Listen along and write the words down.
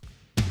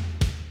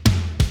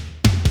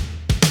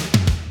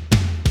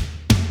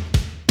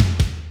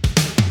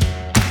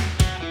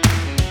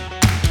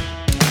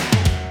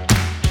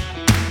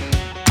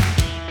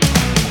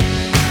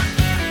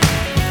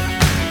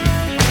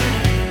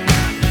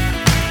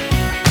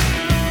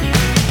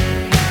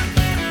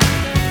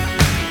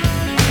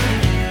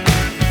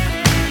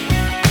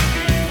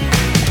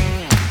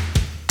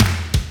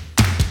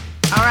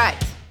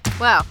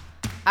Well,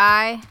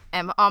 I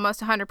am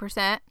almost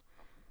 100%.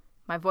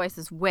 My voice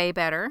is way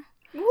better.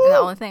 Woo! And the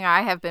only thing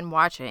I have been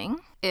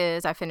watching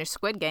is I finished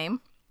Squid Game.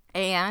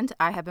 And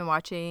I have been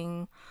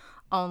watching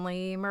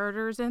Only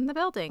Murders in the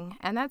Building.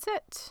 And that's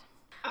it.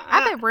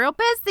 I've been real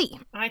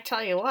busy. I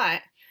tell you what.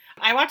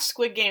 I watched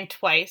Squid Game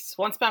twice.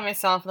 Once by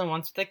myself and then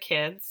once with the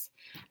kids.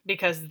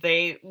 Because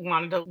they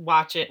wanted to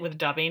watch it with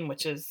dubbing,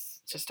 which is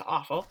just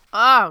awful.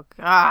 Oh,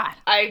 God.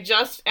 I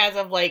just, as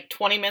of like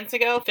 20 minutes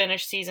ago,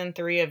 finished season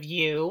 3 of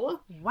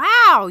You.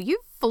 Wow, you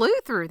flew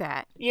through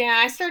that.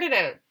 Yeah, I started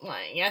it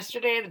like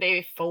yesterday, the day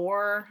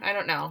before. I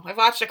don't know. I've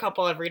watched a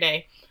couple every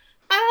day.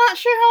 I'm not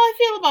sure how I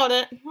feel about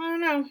it. I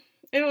don't know.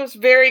 It was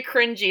very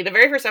cringy. The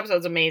very first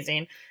episode's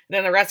amazing.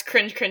 Then the rest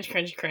cringe.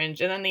 And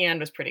then the end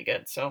was pretty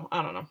good. So,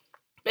 I don't know.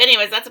 But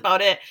anyways, that's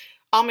about it.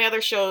 All my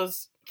other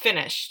shows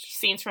finished.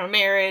 Scenes from a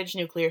Marriage,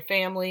 Nuclear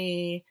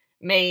Family,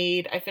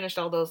 Maid. I finished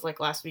all those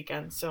like last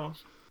weekend. So,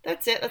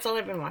 that's it. That's all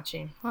I've been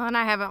watching. Well, and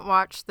I haven't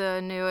watched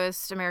the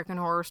newest American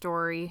Horror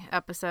Story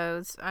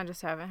episodes. I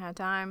just haven't had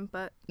time.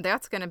 But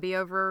that's going to be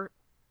over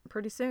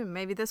pretty soon.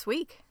 Maybe this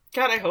week.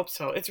 God, I hope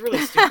so. It's really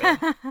stupid.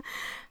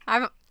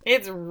 I'm...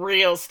 It's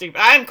real stupid.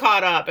 I'm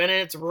caught up, and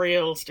it's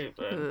real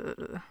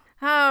stupid.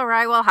 All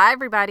right. Well, hi,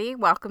 everybody.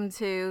 Welcome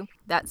to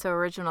That's So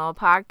Original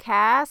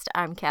podcast.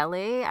 I'm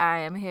Kelly. I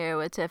am here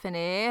with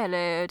Tiffany.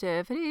 Hello,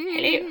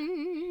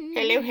 Tiffany.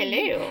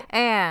 Hello.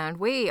 And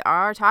we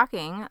are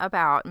talking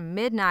about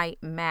Midnight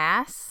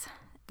Mass.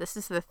 This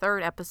is the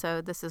third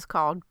episode. This is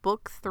called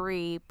Book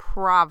 3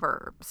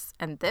 Proverbs.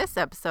 And this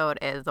episode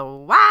is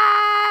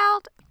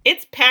wild.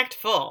 It's packed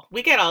full.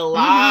 We get a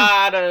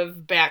lot of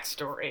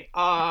backstory.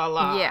 A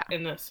lot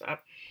in this.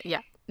 Yeah,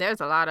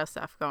 there's a lot of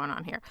stuff going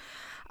on here.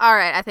 All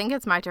right, I think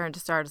it's my turn to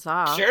start us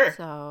off. Sure.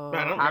 So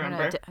I don't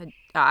remember.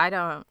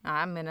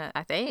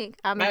 I think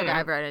I'm gonna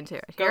dive right into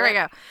it. Go Here we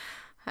ahead. go.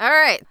 All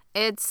right,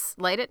 it's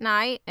late at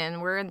night,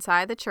 and we're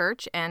inside the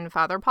church, and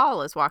Father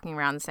Paul is walking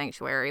around the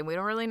sanctuary. We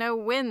don't really know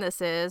when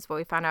this is, but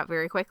we find out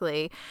very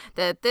quickly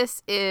that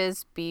this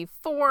is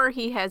before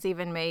he has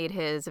even made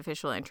his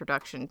official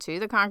introduction to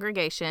the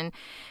congregation,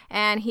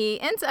 and he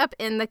ends up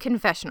in the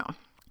confessional.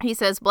 He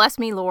says, "Bless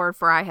me, Lord,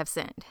 for I have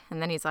sinned."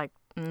 And then he's like,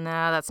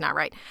 "No, that's not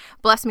right.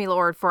 Bless me,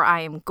 Lord, for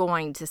I am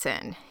going to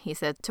sin." He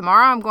said,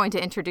 "Tomorrow I'm going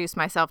to introduce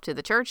myself to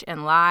the church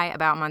and lie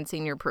about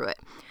Monsignor Pruitt.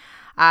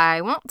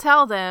 I won't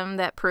tell them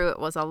that Pruitt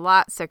was a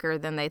lot sicker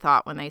than they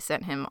thought when they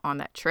sent him on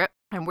that trip."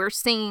 And we're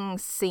seeing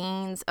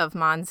scenes of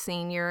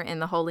Monsignor in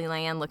the Holy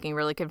Land looking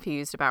really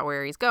confused about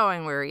where he's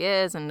going, where he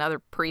is. And another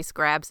priest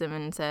grabs him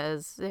and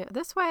says,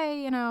 "This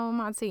way,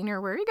 Monsignor,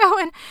 where are you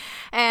going?"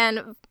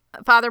 And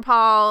Father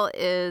Paul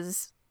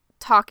is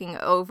talking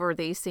over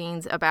these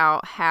scenes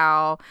about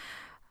how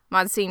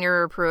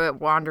Monsignor Pruitt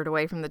wandered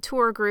away from the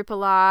tour group a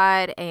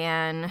lot,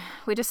 and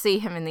we just see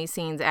him in these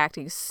scenes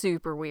acting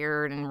super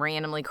weird and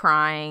randomly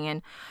crying,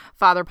 and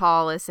Father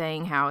Paul is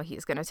saying how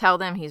he's going to tell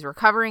them he's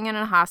recovering in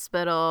a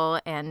hospital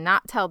and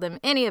not tell them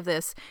any of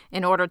this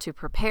in order to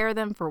prepare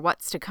them for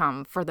what's to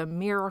come, for the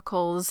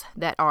miracles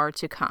that are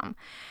to come.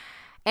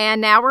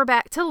 And now we're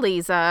back to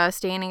Lisa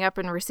standing up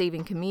and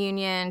receiving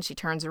communion. She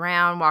turns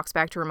around, walks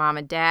back to her mom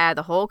and dad.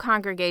 The whole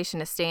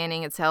congregation is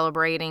standing and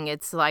celebrating.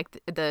 It's like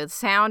the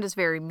sound is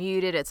very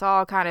muted. It's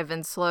all kind of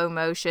in slow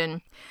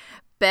motion.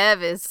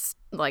 Bev is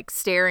like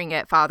staring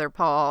at Father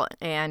Paul,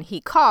 and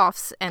he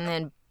coughs, and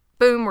then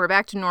boom, we're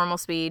back to normal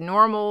speed,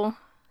 normal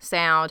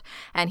sound,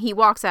 and he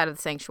walks out of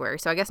the sanctuary.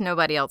 So I guess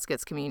nobody else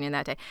gets communion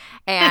that day.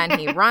 And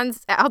he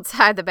runs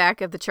outside the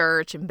back of the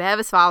church, and Bev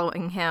is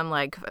following him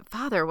like,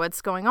 "Father,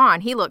 what's going on?"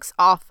 He looks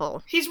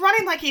awful. He's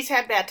running like he's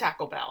had bad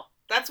Taco Bell.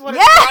 That's what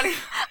Yeah. it's running.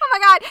 Oh my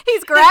God,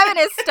 he's grabbing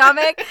his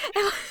stomach.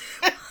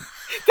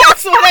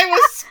 That's what I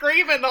was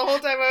screaming the whole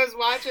time I was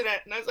watching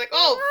it. And I was like,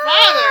 "Oh,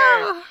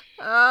 Father."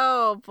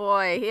 Oh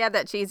boy, he had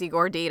that cheesy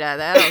gordita.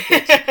 That'll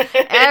get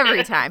you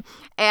every time.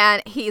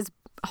 And he's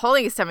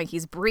holding his stomach.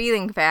 He's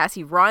breathing fast.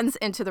 He runs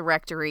into the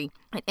rectory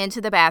and into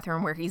the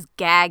bathroom where he's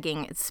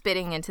gagging and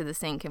spitting into the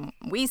sink. And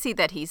we see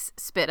that he's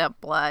spit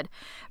up blood.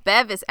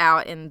 Bev is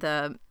out in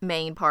the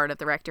main part of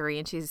the rectory,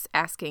 and she's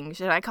asking,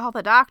 "Should I call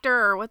the doctor,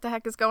 or what the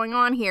heck is going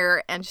on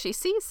here?" And she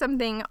sees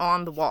something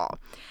on the wall,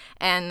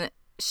 and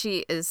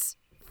she is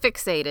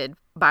fixated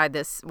by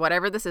this,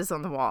 whatever this is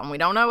on the wall. And we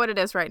don't know what it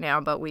is right now,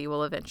 but we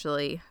will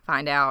eventually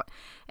find out.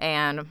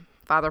 And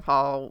Father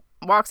Paul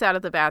walks out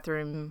of the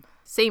bathroom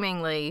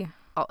seemingly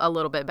a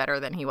little bit better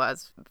than he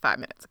was 5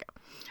 minutes ago.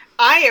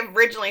 I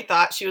originally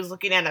thought she was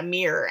looking at a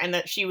mirror and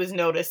that she was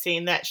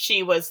noticing that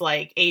she was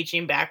like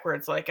aging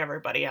backwards like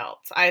everybody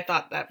else. I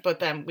thought that, but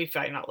then we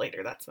find out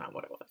later that's not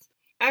what it was.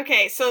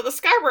 Okay, so the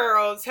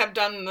Scarboroughs have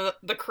done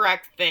the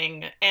correct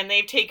thing, and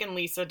they've taken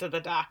Lisa to the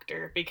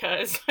doctor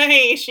because,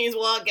 hey, she's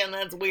walking,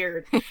 that's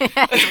weird.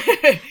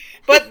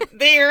 But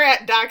they're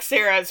at Doc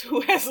Sarah's, who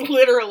has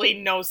literally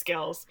no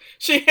skills.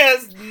 She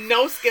has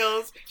no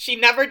skills. She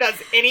never does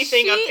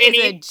anything of any...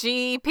 She is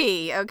a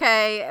GP,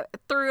 okay?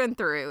 Through and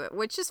through,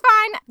 which is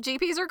fine.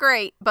 GPs are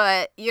great,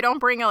 but you don't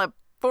bring a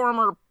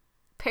former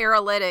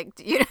paralytic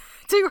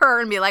to her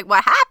and be like,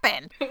 "What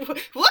happened?"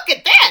 Look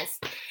at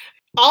this!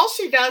 all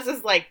she does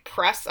is, like,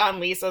 press on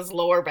Lisa's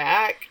lower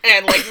back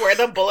and, like, where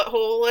the bullet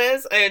hole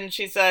is. And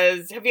she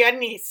says, have you had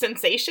any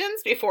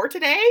sensations before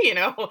today? You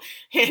know,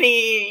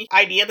 any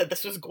idea that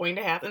this was going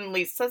to happen? And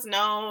Lisa says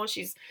no.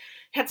 She's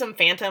had some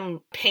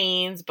phantom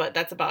pains, but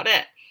that's about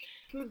it.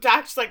 The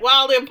doctor's like,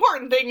 well, the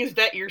important thing is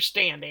that you're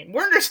standing.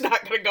 We're just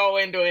not going to go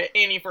into it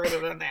any further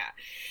than that.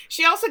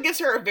 She also gives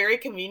her a very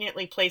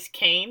conveniently placed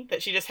cane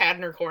that she just had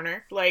in her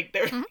corner. Like,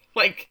 they're,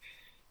 like,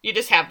 you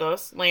just have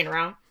those laying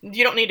around.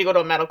 You don't need to go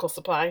to a medical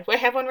supply. We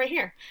have one right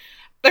here.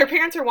 Their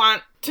parents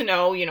want to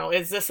know, you know,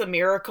 is this a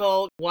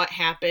miracle? What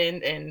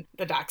happened? And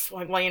the doc's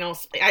like, well, you know,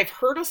 I've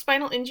heard of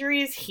spinal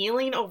injuries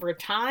healing over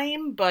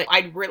time, but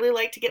I'd really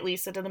like to get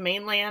Lisa to the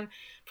mainland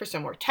for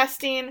some more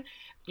testing,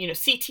 you know,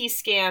 CT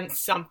scan,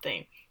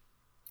 something.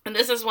 And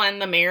this is when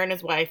the mayor and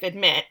his wife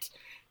admit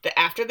that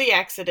after the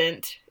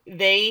accident,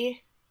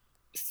 they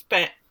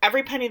spent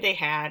every penny they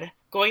had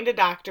going to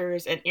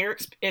doctors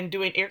and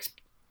doing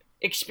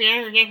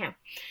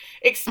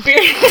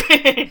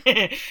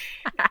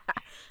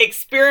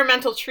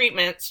experimental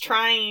treatments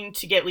trying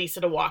to get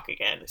Lisa to walk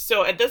again.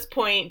 So at this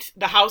point,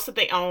 the house that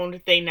they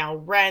owned, they now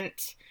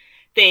rent.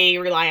 They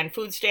rely on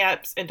food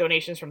stamps and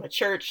donations from the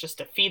church just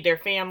to feed their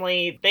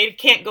family. They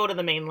can't go to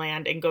the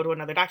mainland and go to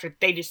another doctor.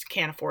 They just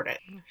can't afford it.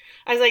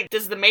 I was like,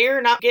 does the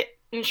mayor not get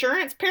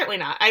insurance? Apparently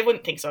not. I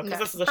wouldn't think so, because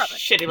this is a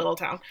shitty little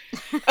town.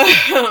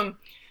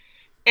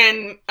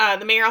 And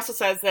the mayor also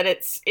says that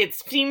it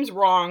seems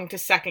wrong to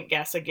second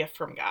guess a gift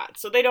from God.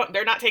 So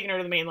they're not taking her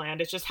to the mainland.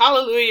 It's just,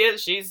 hallelujah,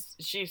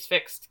 she's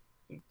fixed.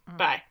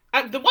 Bye.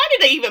 Why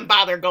did they even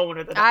bother going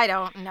to the doctor? I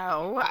don't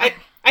know.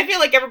 I feel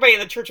like everybody in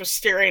the church was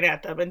staring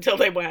at them until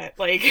they went.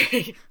 Like,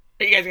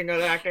 are you guys gonna go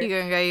to the doctor? You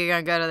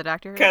gonna go to the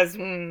doctor? Because,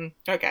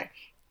 okay.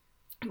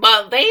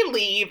 But they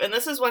leave, and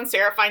this is when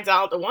Sarah finds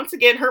out that once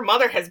again her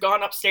mother has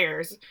gone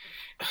upstairs.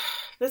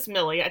 This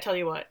Millie, I tell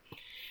you what.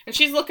 And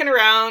she's looking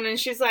around, and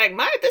she's like,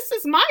 this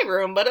is my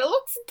room, but it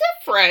looks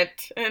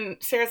different. And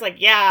Sarah's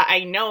like, yeah,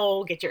 I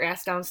know. Get your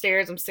ass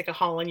downstairs. I'm sick of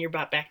hauling your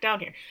butt back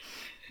down here.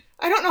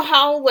 I don't know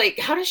how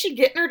does she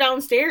get her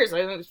downstairs?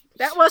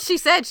 Well, she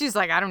said, she's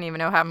like, I don't even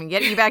know how I'm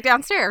getting you back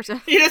downstairs.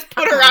 You just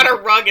put her on a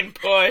rug and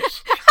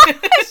push. I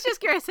was just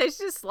going to say,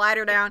 she just slide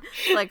her down,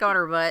 like, on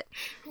her butt.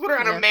 Put her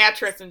on a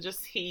mattress and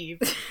just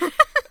heave.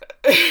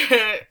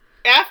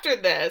 After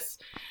this,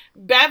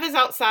 Bev is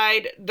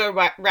outside the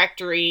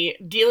rectory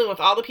dealing with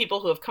all the people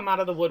who have come out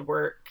of the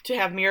woodwork to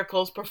have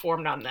miracles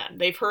performed on them.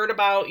 They've heard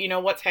about, you know,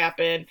 what's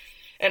happened.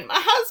 And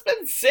my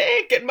husband's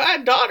sick and my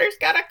daughter's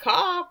got a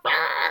cough.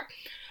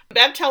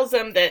 Bev tells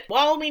them that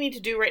all we need to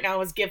do right now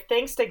is give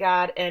thanks to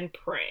God and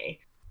pray.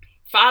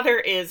 Father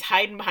is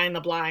hiding behind the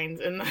blinds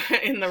in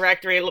the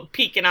rectory,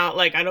 peeking out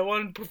like, I don't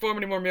want to perform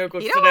any more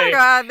miracles today. You don't want to go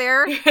out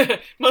there.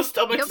 My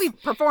stomach's... He'll be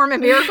performing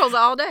miracles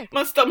all day.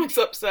 My stomach's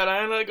upset.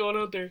 I'm not going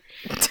out there.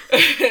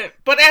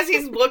 But as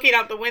he's looking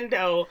out the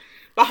window,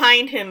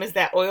 behind him is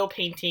that oil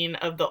painting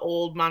of the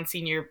old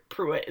Monsignor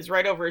Pruitt is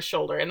right over his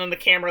shoulder. And then the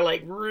camera,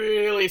 like,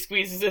 really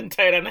squeezes in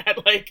tight on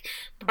that. Like,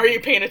 are you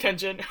paying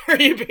attention? Are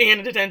you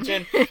paying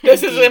attention?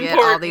 This is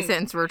important. All these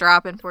hints we're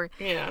dropping for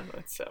you. Yeah,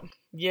 so,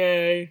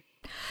 yay.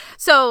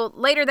 So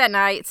later that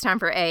night, it's time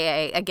for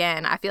AA.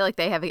 Again, I feel like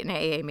they have an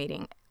AA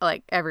meeting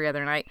like every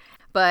other night.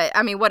 But,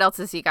 I mean, what else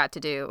has he got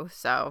to do?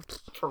 So,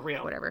 for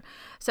real. Whatever.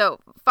 So,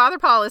 Father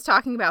Paul is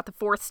talking about the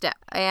fourth step.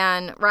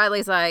 And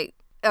Riley's like,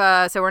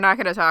 so we're not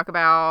going to talk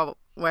about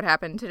what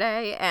happened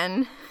today?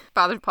 And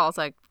Father Paul's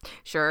like,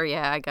 sure,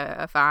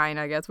 yeah, fine.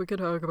 I guess we could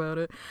talk about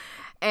it.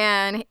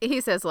 And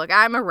he says, look,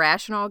 I'm a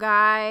rational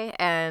guy,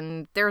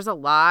 and there's a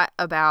lot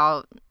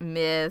about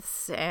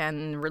myths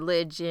and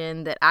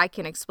religion that I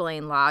can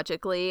explain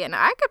logically, and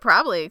I could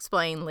probably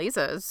explain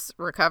Lisa's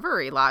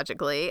recovery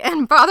logically.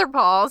 And Father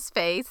Paul's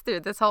face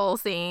through this whole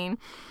scene,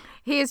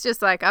 he's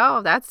just like,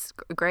 oh, that's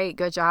great,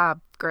 good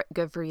job,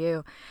 good for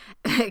you.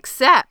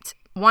 Except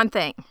one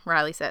thing,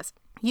 Riley says,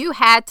 you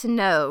had to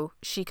know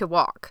she could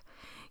walk.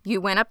 You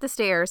went up the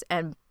stairs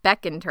and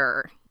beckoned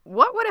her.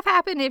 What would have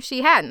happened if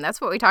she hadn't? That's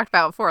what we talked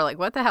about before. Like,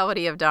 what the hell would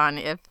he have done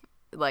if,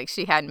 like,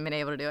 she hadn't been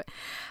able to do it?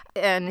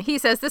 And he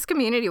says this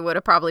community would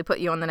have probably put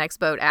you on the next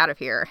boat out of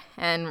here.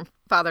 And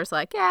Father's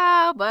like,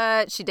 yeah,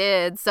 but she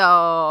did. So,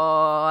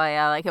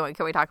 yeah, like,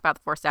 can we talk about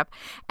the fourth step?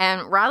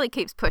 And Riley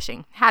keeps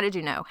pushing. How did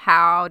you know?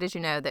 How did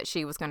you know that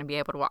she was going to be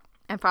able to walk?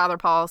 And Father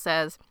Paul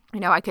says, you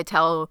know, I could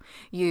tell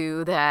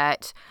you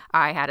that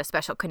I had a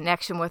special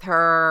connection with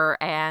her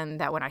and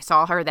that when I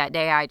saw her that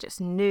day, I just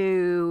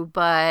knew,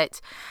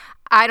 but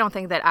I don't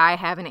think that I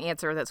have an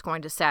answer that's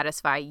going to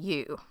satisfy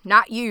you.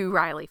 Not you,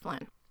 Riley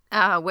Flynn.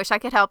 Wish I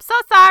could help. So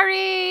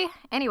sorry.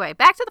 Anyway,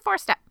 back to the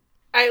fourth step.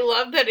 I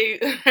love that he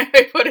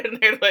put in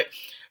there, like,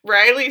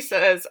 Riley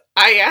says,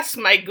 I asked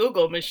my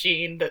Google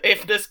machine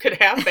if this could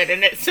happen,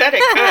 and it said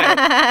it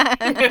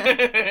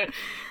could.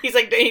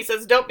 He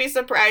says, don't be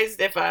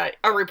surprised if a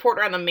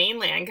reporter on the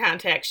mainland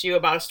contacts you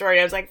about a story.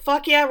 And I was like,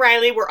 fuck yeah,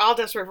 Riley, we're all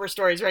desperate for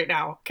stories right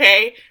now,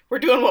 okay? We're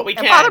doing what we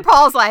can. And Father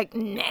Paul's like,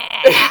 nah,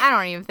 I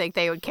don't even think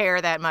they would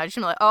care that much.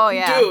 I'm like, oh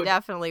yeah, Dude.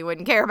 Definitely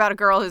wouldn't care about a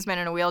girl who's been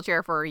in a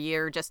wheelchair for a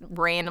year just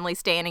randomly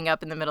standing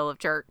up in the middle of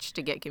church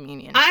to get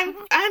communion.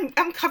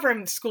 I'm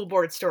covering school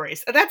board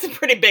stories. That's a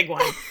pretty big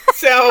one.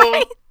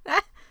 So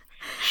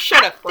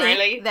shut up, Riley.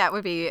 I think that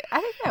would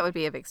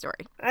be a big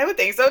story. I would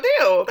think so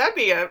too. That'd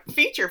be a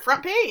feature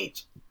front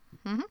page.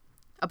 Mm-hmm.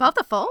 Above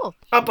the fold.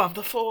 Above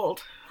the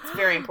fold. It's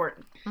very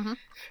important. Mm-hmm.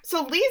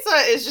 So Lisa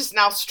is just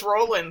now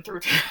strolling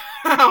through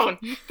town.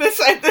 This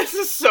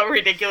is so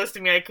ridiculous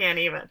to me. I can't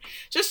even.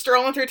 Just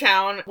strolling through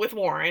town with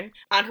Warren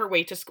on her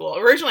way to school.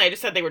 Originally, I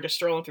just said they were just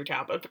strolling through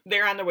town, but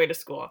they're on their way to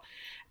school.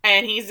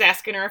 And he's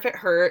asking her if it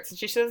hurts, and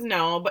she says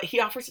no, but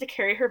he offers to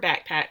carry her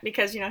backpack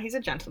because, he's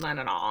a gentleman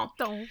and all.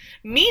 Oh.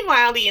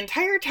 Meanwhile, the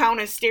entire town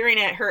is staring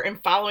at her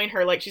and following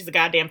her like she's a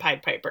goddamn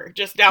Pied Piper.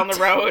 Just down the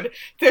road,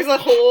 there's a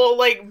whole,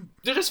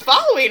 they're just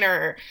following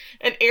her.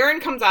 And Erin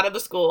comes out of the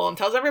school and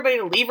tells everybody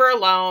to leave her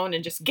alone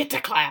and just get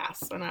to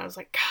class. And I was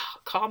like,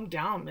 calm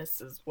down,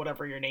 Mrs.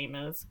 whatever your name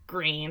is.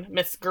 Green.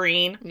 Miss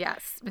Green.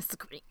 Yes, Miss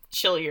Green.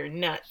 Chill your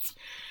nuts.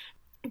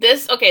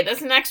 This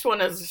next one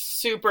is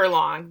super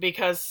long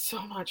because so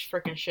much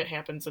freaking shit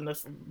happens in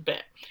this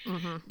bit.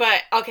 Mm-hmm.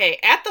 But, okay,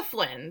 at the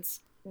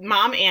Flynn's,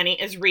 Mom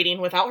Annie is reading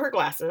without her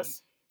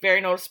glasses,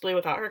 very noticeably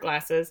without her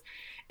glasses.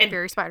 And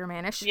very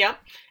Spider-Man-ish. Yep.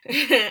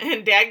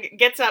 And Dad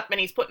gets up and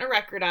he's putting a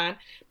record on,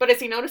 but as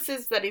he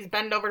notices that he's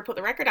bent over to put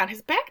the record on,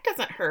 his back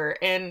doesn't hurt.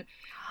 And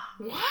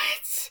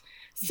what?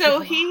 So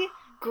he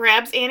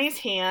grabs Annie's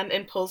hand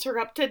and pulls her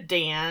up to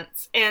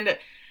dance. And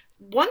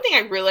one thing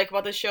I really like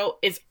about the show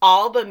is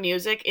all the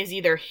music is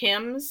either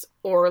hymns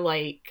or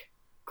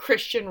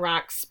Christian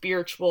rock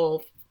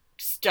spiritual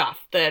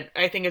stuff that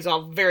I think is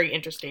all very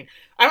interesting.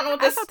 I don't know what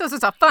this... I thought this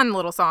was a fun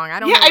little song. I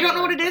don't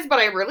know what it is, but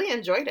I really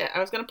enjoyed it. I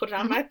was going to put it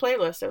on my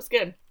playlist. It was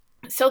good.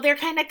 So they're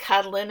kind of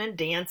cuddling and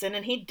dancing,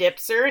 and he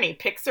dips her and he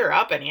picks her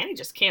up, and Annie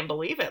just can't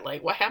believe it.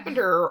 What happened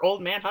to her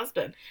old man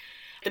husband?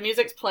 The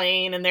music's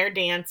playing and they're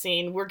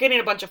dancing. We're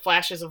getting a bunch of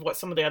flashes of what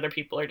some of the other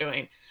people are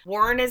doing.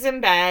 Warren is in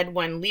bed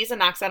when Lisa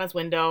knocks on his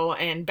window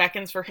and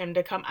beckons for him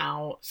to come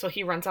out. So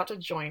he runs out to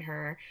join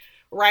her.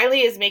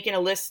 Riley is making a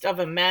list of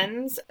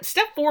amends.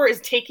 Step 4 is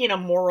taking a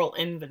moral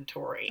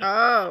inventory.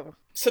 Oh.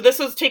 So this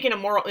was taking a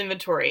moral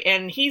inventory.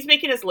 And he's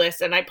making his list.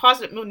 And I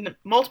paused it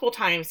multiple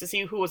times to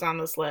see who was on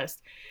this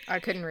list. I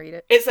couldn't read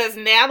it. It says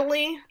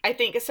Natalie. I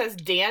think it says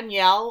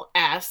Danielle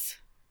S.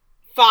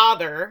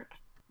 Father.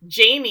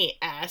 Jamie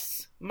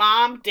S.,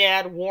 Mom,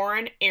 Dad,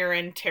 Warren,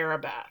 Erin, Tara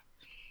Beth.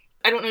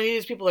 I don't know any of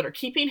these people that are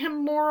keeping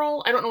him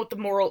moral. I don't know what the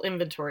moral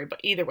inventory, but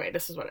either way,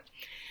 this is what it...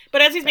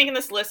 But as he's making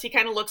this list, he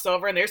kind of looks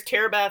over, and there's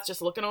Tara Beth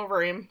just looking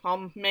over him,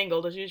 all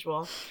mangled as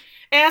usual.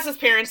 And as his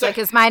parents...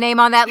 is my name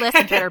on that list?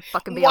 It better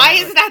fucking be Why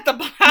is it at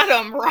the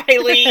bottom,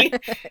 Riley?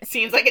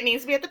 Seems like it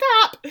needs to be at the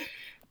top.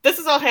 This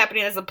is all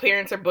happening as the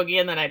parents are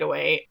boogieing the night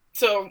away.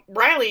 So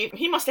Riley,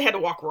 he must have had to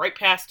walk right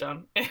past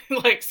him. And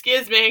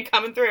excuse me,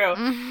 coming through.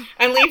 Mm-hmm.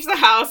 And leaves the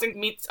house and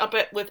meets up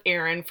with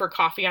Erin for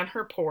coffee on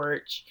her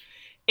porch.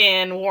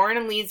 And Warren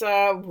and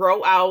Lisa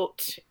row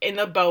out in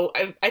the boat.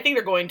 I think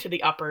they're going to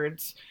the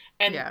Uppards.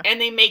 And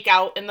they make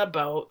out in the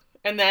boat.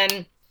 And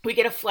then we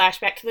get a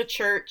flashback to the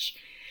church.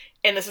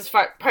 And this is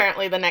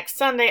apparently the next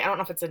Sunday. I don't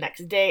know if it's the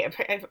next day.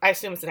 I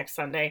assume it's the next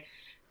Sunday.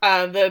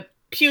 The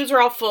pews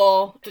are all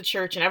full at the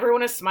church, and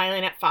everyone is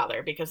smiling at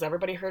Father because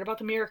everybody heard about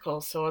the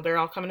miracles, so they're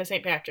all coming to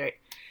St.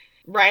 Patrick.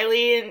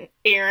 Riley and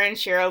Erin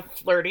share a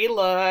flirty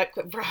look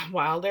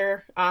while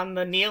they're on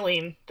the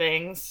kneeling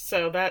things,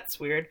 so that's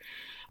weird.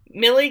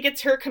 Millie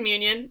gets her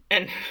communion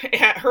at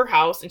her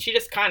house, and she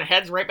just kind of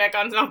heads right back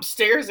on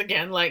upstairs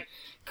again,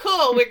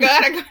 cool, we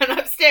got her going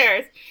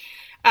upstairs.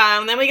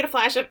 Then we get a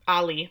flash of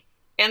Ollie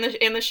and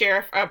the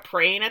sheriff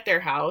praying at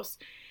their house,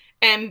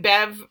 and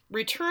Bev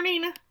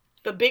returning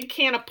the big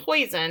can of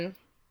poison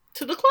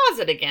to the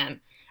closet again.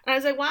 And I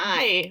was like,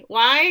 why?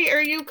 Why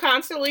are you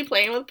constantly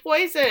playing with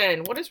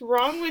poison? What is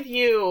wrong with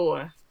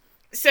you?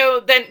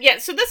 So then,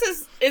 so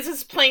this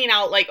is playing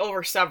out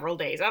over several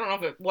days. I don't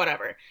know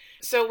whatever.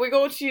 So we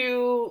go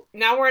to,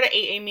 now we're at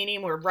an AA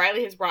meeting where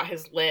Riley has brought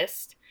his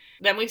list.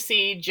 Then we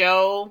see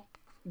drunk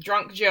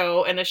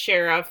Joe and the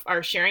sheriff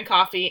are sharing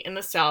coffee in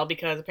the cell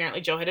because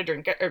apparently Joe had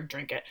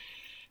to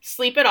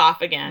sleep it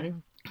off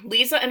again.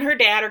 Lisa and her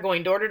dad are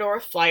going door to door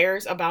with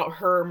flyers about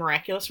her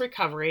miraculous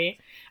recovery.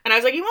 And I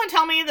was like, you want to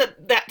tell me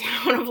that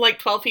town of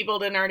 12 people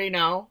didn't already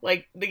know?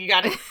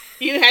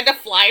 You had to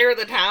flyer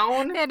the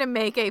town? They had to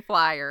make a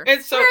flyer.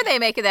 Where are they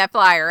making that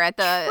flyer? At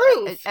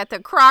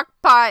the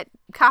Crock-Pot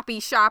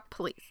copy shop,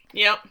 please.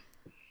 Yep.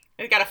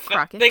 They got a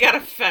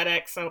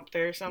FedEx up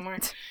there somewhere.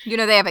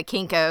 They have a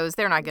Kinko's.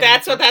 They're not good.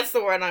 That's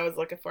the word I was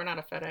looking for, not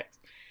a FedEx.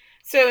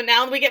 So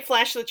now we get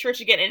flash to the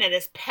church again, and it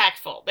is packed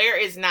full. There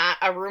is not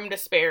a room to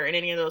spare in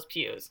any of those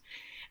pews.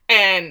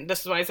 And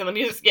this is why I said the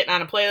music's getting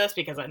on a playlist,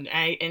 because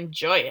I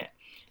enjoy it.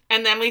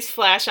 And then we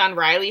flash on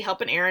Riley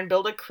helping Aaron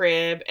build a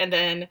crib, and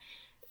then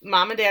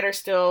Mom and Dad are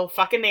still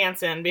fucking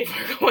dancing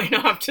before going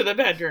off to the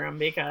bedroom,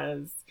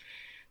 because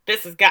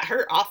this has got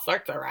her all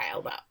sorts of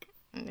riled up.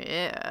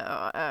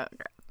 Yeah.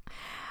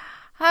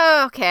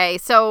 Okay,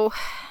 so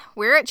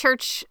we're at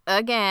church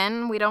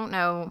again. We don't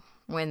know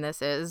when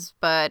this is,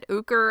 but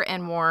Uker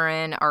and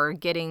Warren are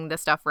getting the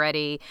stuff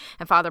ready,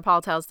 and Father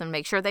Paul tells them to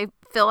make sure they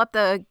fill up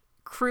the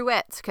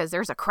cruettes because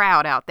there's a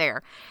crowd out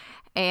there.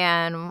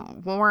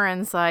 And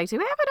Warren's like, do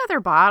we have another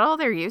bottle?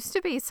 There used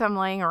to be some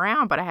laying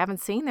around, but I haven't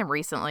seen them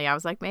recently. I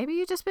was like, maybe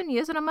you've just been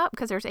using them up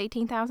because there's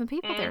 18,000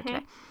 people there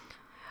today.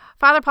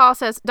 Father Paul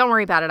says, don't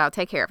worry about it. I'll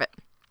take care of it.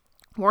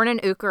 Warren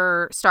and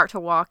Uker start to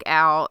walk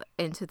out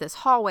into this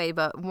hallway,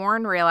 but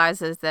Warren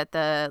realizes that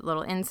the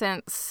little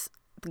incense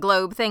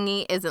globe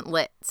thingy isn't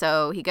lit.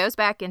 So he goes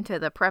back into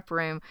the prep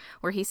room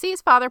where he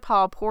sees Father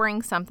Paul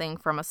pouring something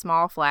from a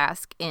small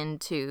flask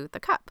into the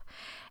cup.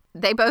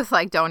 They both,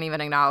 don't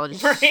even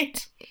acknowledge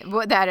that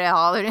at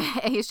all. And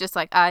he's just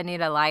like, I need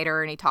a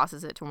lighter, and he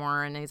tosses it to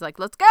Warren, and he's like,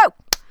 let's go.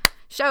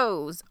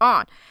 Show's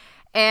on.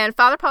 And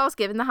Father Paul's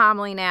giving the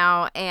homily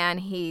now, and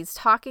he's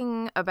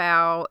talking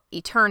about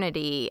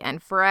eternity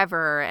and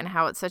forever and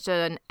how it's such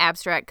an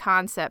abstract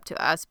concept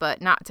to us,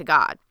 but not to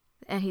God.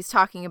 And he's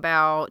talking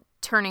about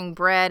turning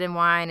bread and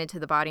wine into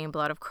the body and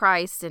blood of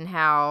Christ, and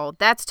how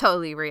that's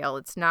totally real.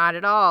 It's not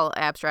at all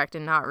abstract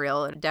and not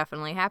real. It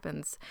definitely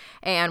happens.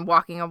 And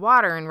walking on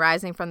water and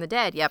rising from the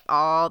dead. Yep,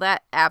 all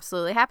that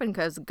absolutely happened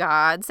because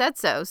God said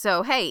so.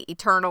 So, hey,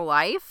 eternal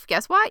life,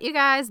 guess what, you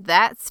guys?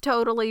 That's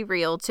totally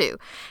real too.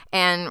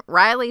 And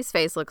Riley's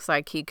face looks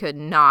like he could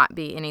not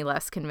be any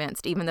less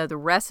convinced, even though the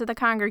rest of the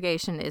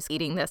congregation is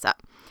eating this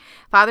up.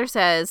 Father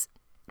says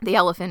the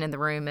elephant in the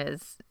room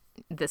is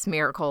this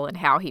miracle and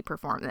how he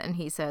performed it. And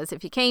he says,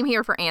 if you came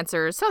here for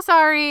answers, so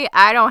sorry,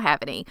 I don't have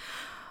any.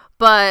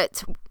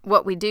 But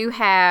what we do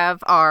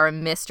have are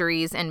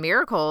mysteries and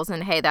miracles.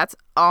 And hey, that's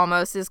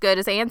almost as good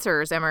as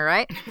answers. Am I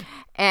right?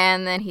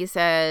 And then he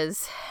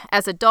says,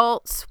 as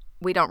adults,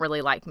 we don't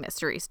really like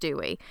mysteries, do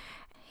we?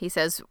 He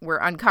says, we're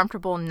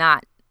uncomfortable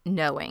not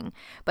knowing.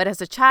 But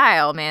as a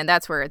child, man,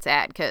 that's where it's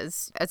at.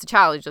 Because as a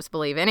child, you just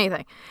believe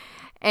anything.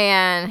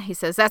 And he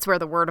says that's where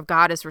the word of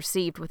God is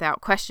received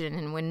without question,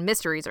 and when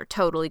mysteries are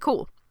totally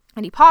cool.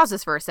 And he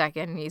pauses for a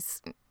second, and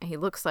he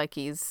looks like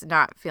he's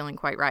not feeling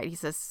quite right. He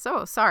says,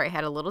 so sorry, I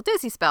had a little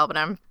dizzy spell, but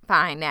I'm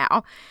fine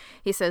now.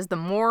 He says, the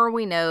more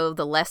we know,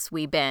 the less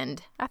we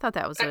bend. I thought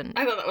that was I thought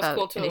that was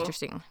cool, too. An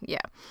interesting, yeah.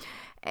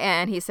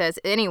 And he says,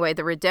 anyway,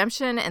 the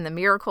redemption and the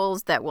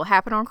miracles that will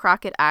happen on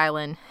Crockett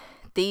Island,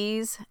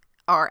 these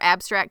are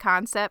abstract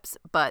concepts,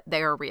 but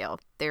they're real.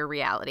 They're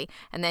reality.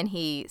 And then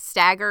he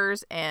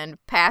staggers and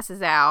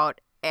passes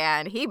out,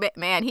 and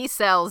he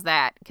sells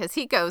that because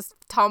he goes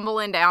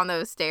tumbling down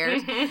those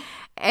stairs,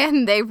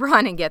 and they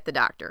run and get the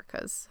doctor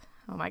because,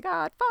 oh my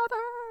God,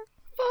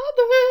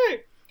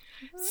 Father.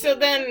 So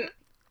then,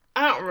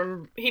 I don't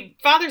remember.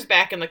 Father's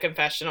back in the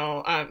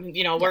confessional,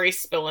 where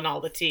he's spilling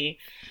all the tea.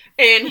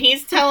 And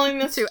he's telling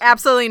this to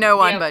absolutely no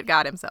one but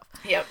God himself.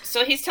 Yep.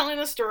 So he's telling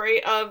the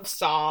story of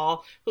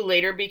Saul, who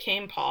later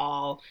became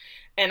Paul.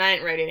 And I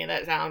didn't write any of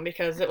that down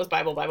because it was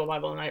Bible,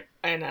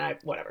 and I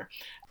whatever.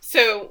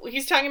 So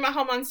he's talking about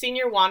how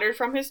Monsignor wandered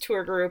from his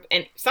tour group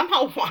and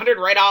somehow wandered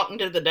right out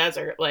into the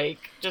desert,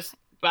 just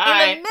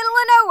bye. In the middle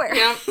of nowhere.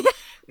 Yep.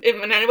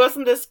 And it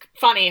wasn't this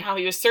funny how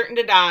he was certain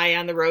to die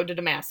on the road to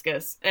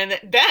Damascus. And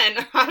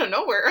then, out of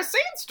nowhere, a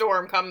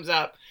sandstorm comes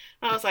up.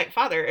 And I was like,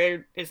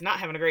 Father is not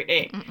having a great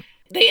day.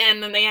 They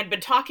had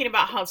been talking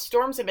about how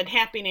storms had been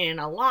happening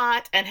a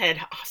lot and had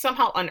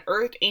somehow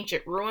unearthed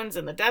ancient ruins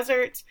in the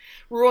deserts,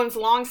 ruins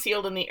long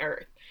sealed in the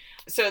earth.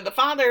 So the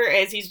father,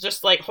 as he's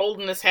just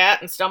holding his hat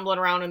and stumbling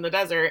around in the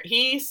desert,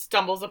 he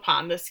stumbles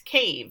upon this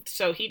cave.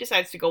 So he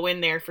decides to go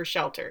in there for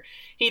shelter.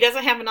 He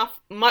doesn't have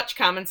much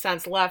common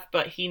sense left,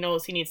 but he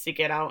knows he needs to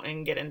get out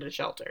and get into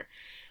shelter.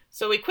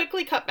 So we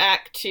quickly cut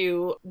back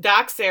to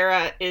Doc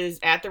Sarah is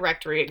at the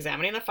rectory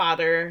examining the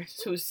father,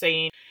 who's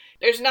saying,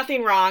 there's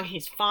nothing wrong,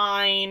 he's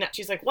fine.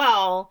 She's like,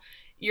 well,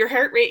 your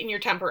heart rate and your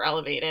temper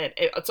elevated.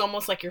 It's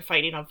almost like you're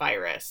fighting a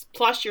virus.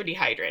 Plus, you're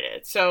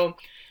dehydrated. So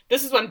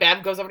this is when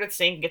Bev goes over to the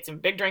sink and gets a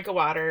big drink of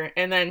water.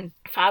 And then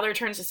father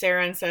turns to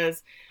Sarah and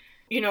says,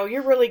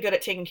 you're really good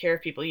at taking care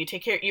of people.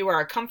 You are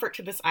a comfort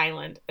to this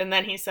island. And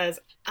then he says,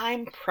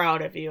 I'm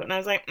proud of you. And I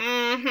was like,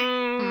 I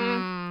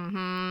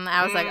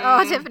was like,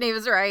 oh, Tiffany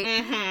was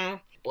right.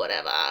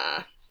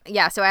 Whatever.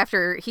 Yeah, so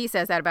after he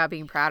says that about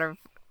being proud of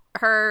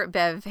her,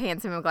 Bev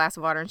hands him a glass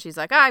of water, and she's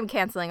like, I'm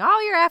canceling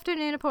all your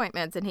afternoon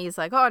appointments. And he's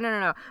like, oh,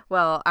 no.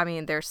 Well, I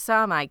mean, there's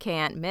some I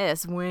can't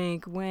miss.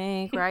 Wink,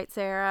 wink, right,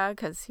 Sarah?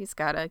 Because he's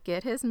got to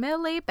get his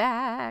Millie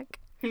back.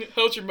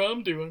 How's your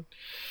mom doing?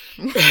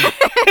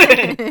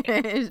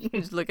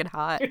 She's looking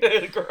hot.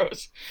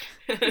 Gross.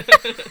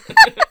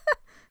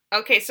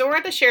 Okay, so we're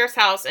at the sheriff's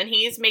house, and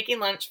he's making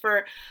lunch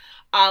for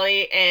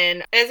Ollie,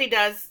 and as he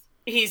does,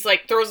 he's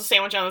throws a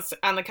sandwich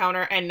on the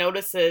counter and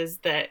notices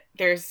that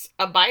there's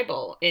a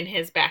Bible in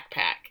his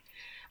backpack.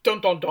 Dun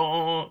dun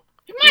dun.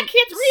 My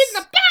kid's reading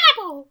the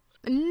Bible.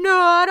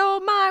 Not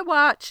on my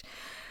watch.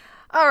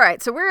 All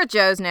right, so we're at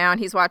Joe's now, and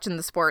he's watching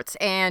the sports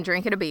and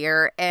drinking a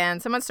beer,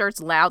 and someone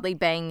starts loudly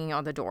banging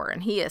on the door,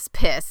 and he is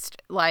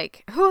pissed,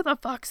 like, who the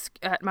fuck's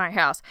at my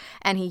house?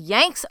 And he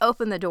yanks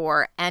open the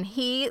door, and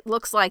he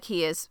looks like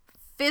he is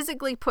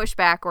physically pushed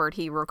backward.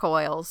 He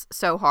recoils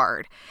so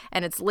hard,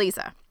 and it's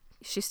Lisa.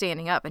 She's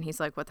standing up, and he's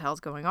like, what the hell's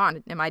going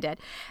on? Am I dead?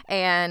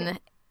 And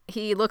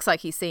he looks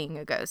like he's seeing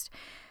a ghost.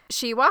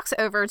 She walks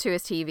over to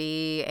his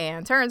TV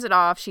and turns it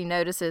off. She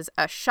notices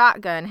a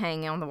shotgun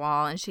hanging on the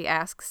wall, and she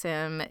asks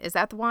him, is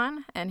that the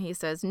one? And he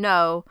says,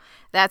 no,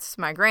 that's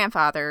my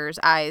grandfather's.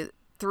 I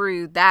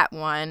threw that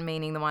one,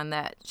 meaning the one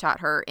that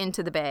shot her,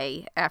 into the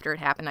bay after it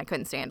happened. I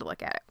couldn't stand to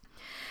look at it.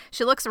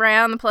 She looks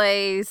around the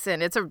place,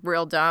 and it's a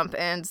real dump,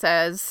 and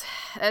says,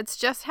 it's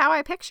just how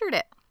I pictured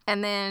it.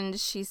 And then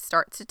she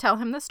starts to tell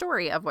him the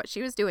story of what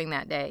she was doing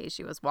that day.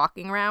 She was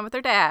walking around with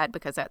her dad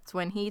because that's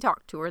when he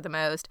talked to her the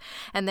most.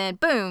 And then,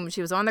 boom, she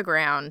was on the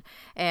ground.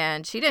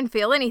 And she didn't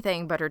feel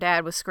anything, but her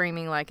dad was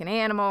screaming like an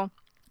animal.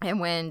 And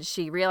when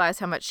she realized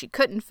how much she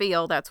couldn't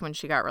feel, that's when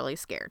she got really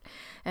scared.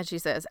 And she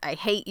says, I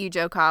hate you,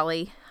 Joe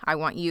Colley. I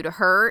want you to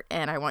hurt,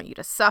 and I want you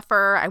to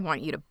suffer. I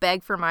want you to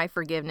beg for my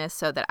forgiveness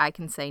so that I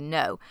can say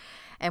no.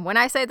 And when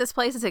I say this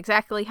place is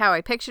exactly how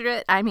I pictured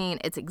it, I mean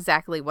it's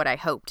exactly what I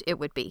hoped it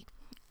would be.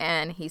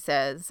 And he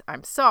says,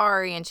 I'm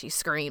sorry. And she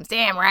screams,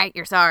 damn right,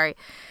 you're sorry.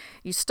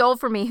 You stole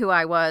from me who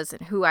I was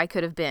and who I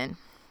could have been.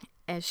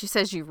 And she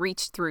says, you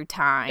reached through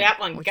time. That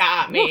one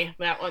got me.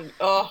 That one,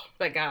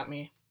 that got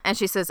me. And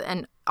she says,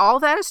 and all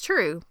that is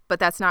true, but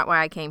that's not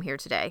why I came here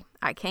today.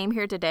 I came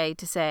here today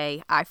to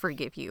say, I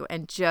forgive you.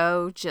 And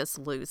Joe just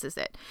loses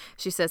it.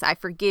 She says, I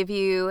forgive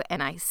you,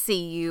 and I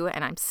see you,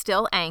 and I'm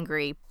still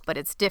angry, but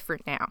it's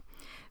different now.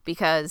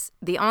 Because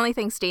the only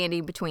thing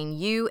standing between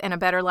you and a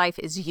better life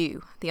is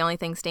you. The only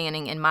thing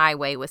standing in my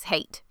way was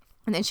hate.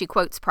 And then she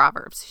quotes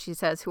Proverbs. She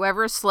says,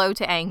 whoever is slow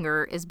to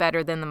anger is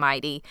better than the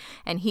mighty,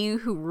 and he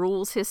who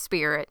rules his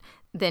spirit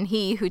than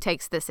he who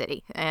takes the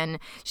city. And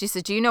she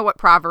said, do you know what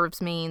Proverbs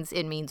means?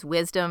 It means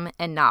wisdom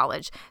and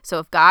knowledge. So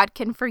if God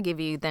can forgive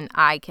you, then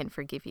I can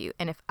forgive you.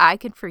 And if I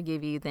can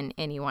forgive you, then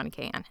anyone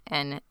can.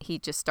 And he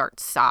just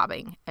starts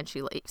sobbing, and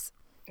she leaves.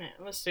 Yeah,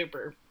 it was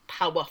super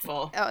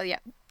powerful. Oh, yeah.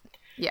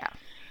 Yeah.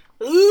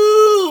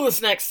 Ooh,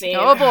 this next scene.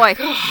 Oh, boy.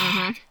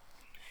 Mm-hmm.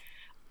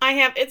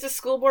 It's a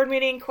school board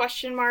meeting,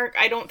 question mark.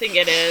 I don't think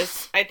it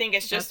is. I think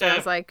it's just I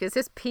was like, is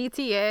this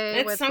PTA?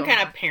 It's some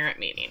kind of parent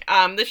meeting.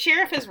 The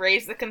sheriff has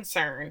raised the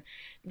concern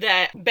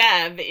that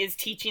Bev is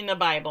teaching the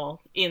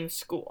Bible in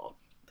school.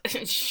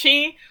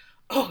 She's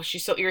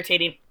so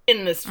irritating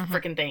in this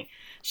freaking thing.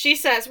 She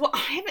says, well, I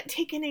haven't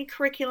taken any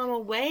curriculum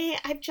away.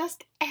 I've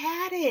just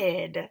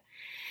added.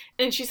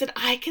 And she said,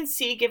 I can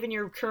see, given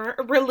your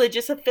current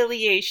religious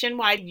affiliation,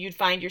 why you'd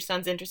find your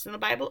son's interest in the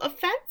Bible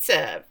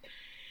offensive.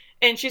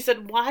 And she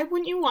said, why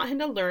wouldn't you want him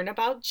to learn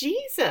about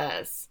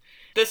Jesus?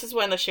 This is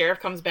when the sheriff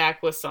comes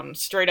back with some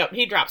straight up,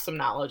 he drops some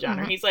knowledge on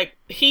her. He's like,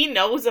 he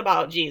knows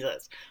about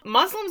Jesus.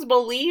 Muslims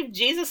believe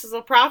Jesus is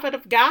a prophet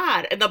of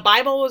God, and the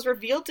Bible was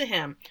revealed to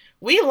him.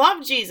 We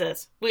love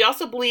Jesus. We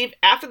also believe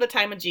after the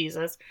time of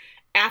Jesus,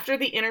 after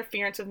the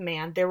interference of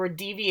man, there were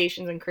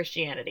deviations in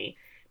Christianity.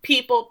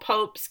 People,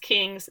 popes,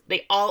 kings,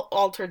 they all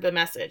altered the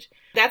message.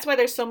 That's why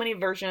there's so many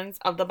versions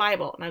of the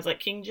Bible. And I was like,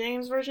 King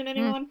James Version,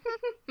 anyone?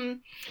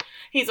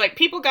 He's like,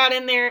 people got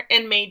in there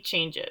and made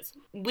changes.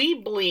 We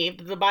believe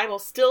that the Bible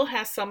still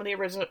has some of the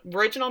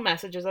original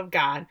messages of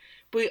God,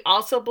 but we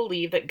also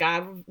believe that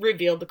God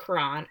revealed the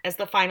Quran as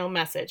the final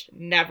message,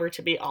 never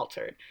to be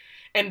altered.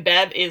 And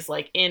Bev is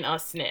like in a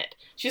snit.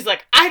 She's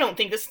like, I don't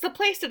think this is the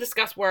place to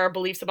discuss where our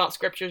beliefs about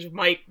scriptures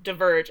might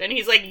diverge. And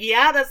he's like,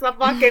 yeah, that's the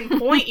fucking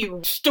point,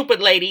 you stupid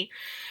lady.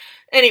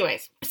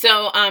 Anyways,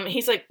 so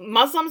he's like,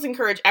 Muslims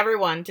encourage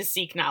everyone to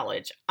seek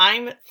knowledge.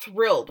 I'm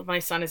thrilled my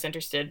son is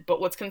interested,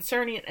 but what's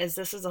concerning is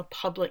this is a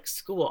public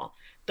school.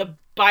 The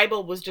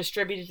Bible was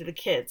distributed to the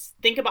kids.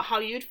 Think about how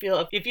you'd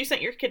feel if you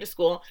sent your kid to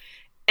school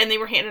and they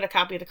were handed a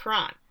copy of the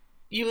Quran.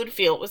 You would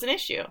feel it was an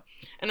issue.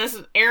 And this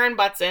is Erin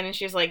butts in, and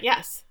she's like,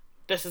 yes,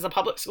 this is a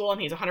public school, and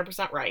he's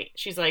 100% right.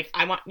 She's like,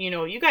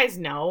 you guys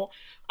know,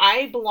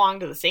 I belong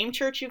to the same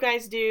church you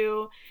guys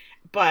do,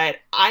 but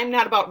I'm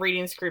not about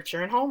reading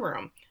scripture in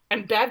homeroom.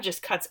 And Bev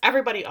just cuts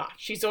everybody off.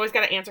 She's always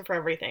got an answer for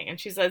everything. And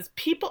she says,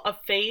 people of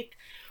faith,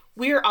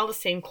 we are all the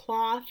same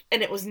cloth,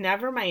 and it was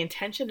never my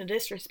intention to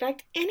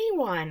disrespect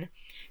anyone.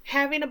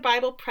 Having a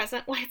Bible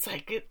present, it's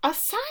like a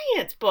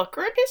science book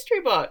or a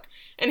history book.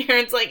 And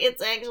Erin's like,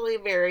 it's actually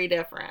very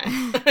different.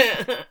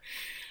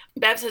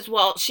 Bev says,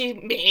 well, she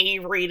may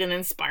read an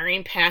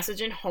inspiring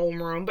passage in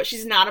homeroom, but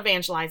she's not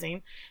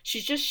evangelizing.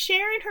 She's just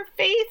sharing her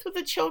faith with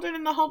the children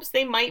in the hopes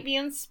they might be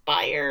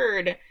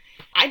inspired.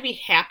 I'd be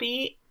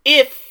happy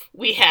if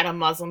we had a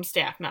Muslim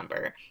staff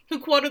member who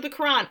quoted the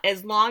Quran,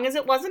 as long as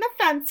it wasn't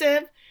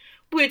offensive.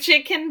 which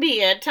it can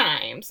be at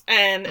times.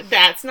 And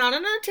that's not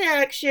an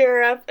attack,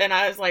 Sheriff. And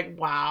I was like,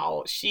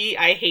 wow,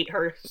 I hate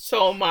her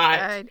so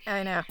much.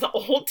 I know. The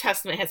Old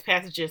Testament has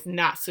passages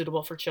not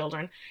suitable for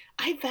children.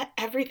 I vet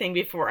everything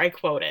before I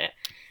quote it.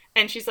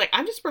 And she's like,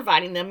 I'm just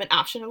providing them an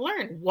option to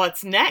learn.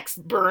 What's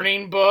next?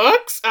 Burning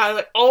books? I was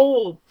like,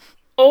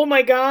 oh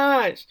my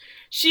gosh.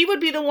 She would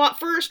be the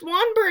first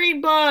one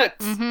burning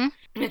books. Mm-hmm.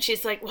 And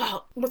she's like,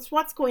 well,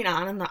 what's going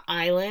on the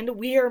island?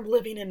 We are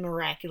living in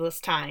miraculous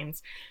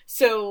times.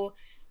 So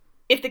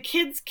if the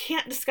kids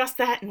can't discuss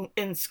that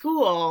in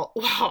school,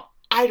 well,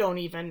 I don't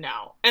even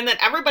know. And then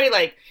everybody,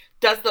 like,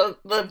 does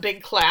the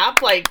big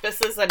clap, like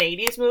this is an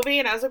 80s movie.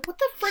 And I was like, what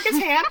the frick is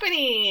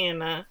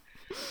happening?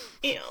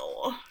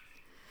 Ew.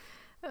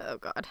 Oh,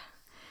 God.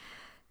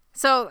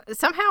 So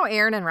somehow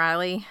Aaron and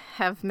Riley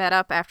have met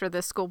up after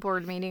this school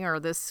board meeting or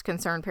this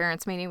concerned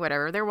parents meeting,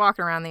 whatever. They're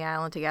walking around the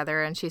island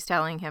together, and she's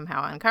telling him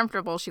how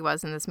uncomfortable she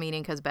was in this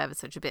meeting because Bev is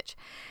such a bitch.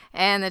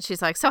 And then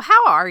she's like, so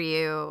how are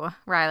you,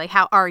 Riley?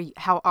 How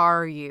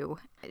are you?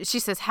 She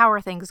says, how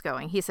are things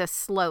going? He says,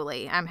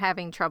 slowly. I'm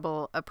having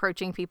trouble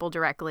approaching people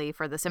directly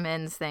for this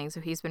amends thing, so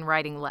he's been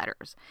writing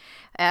letters.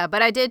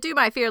 But I did do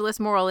my fearless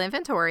moral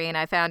inventory, and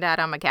I found out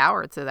I'm a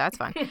coward, so that's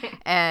fun.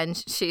 And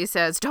she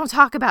says, don't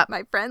talk about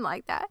my friend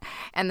like that.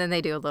 And then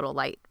they do a little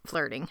light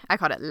flirting. I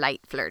call it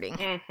light flirting.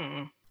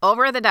 Mm-hmm.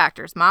 Over at the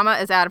doctor's, Mama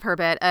is out of her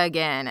bed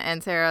again,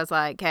 and Sarah's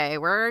like, hey,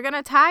 we're going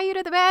to tie you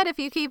to the bed if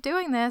you keep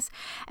doing this.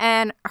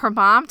 And her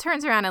mom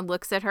turns around and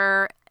looks at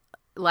her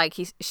like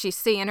she's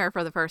seeing her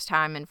for the first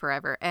time in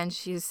forever. And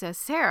she says,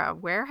 Sarah,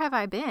 where have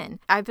I been?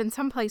 I've been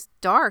someplace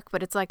dark,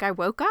 but it's like I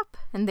woke up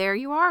and there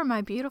you are,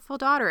 my beautiful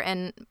daughter.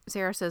 And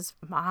Sarah says,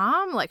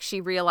 Mom, like she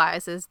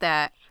realizes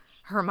that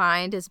her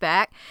mind is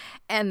back,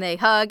 and they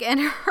hug, and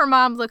her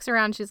mom looks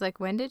around. She's like,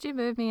 when did you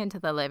move me into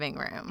the living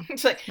room?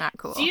 It's like, not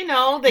cool. Do you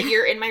know that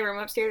you're in my room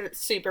upstairs? It's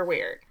super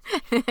weird.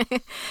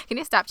 Can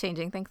you stop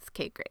changing? Thanks,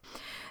 Kate. Great.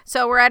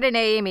 So we're at an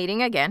AA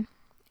meeting again.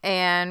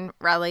 And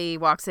Riley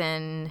walks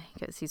in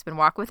because he's been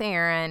walking with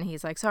Aaron.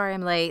 He's like, sorry,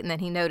 I'm late. And then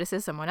he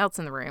notices someone else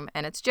in the room,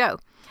 and it's Joe.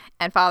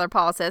 And Father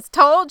Paul says,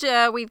 told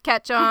you we'd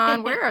catch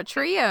on. We're a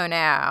trio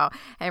now.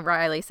 And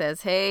Riley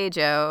says, hey,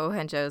 Joe.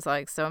 And Joe's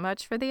like, so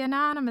much for the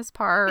anonymous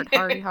part.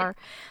 Hardy har.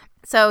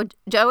 So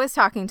Joe is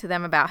talking to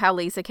them about how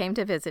Lisa came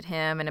to visit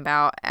him, and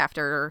about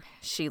after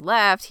she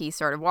left, he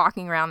started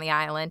walking around the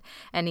island,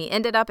 and he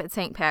ended up at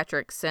St.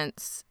 Patrick's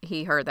since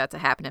he heard that's a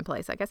happening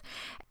place, I guess.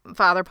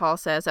 Father Paul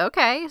says,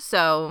 okay,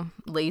 so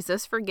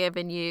Lisa's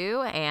forgiven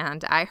you,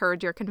 and I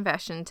heard your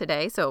confession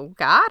today, so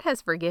God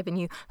has forgiven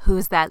you.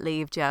 Who's that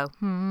leave, Joe?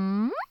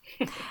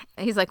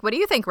 He's like, what do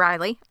you think,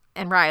 Riley?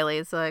 And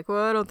Riley's like,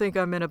 well, I don't think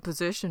I'm in a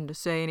position to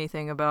say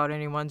anything about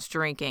anyone's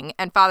drinking.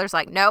 And Father's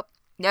like, nope,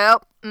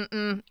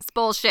 it's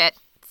bullshit.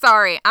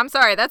 I'm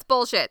sorry, that's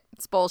bullshit.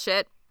 It's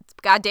bullshit.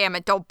 God damn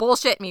it, don't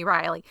bullshit me,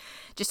 Riley.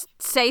 Just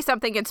say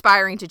something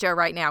inspiring to Joe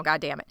right now,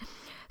 god damn it.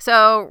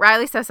 So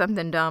Riley says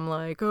something dumb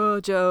like,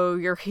 oh, Joe,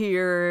 you're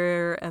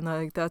here, and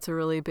like that's a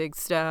really big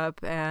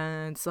step,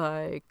 and it's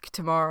like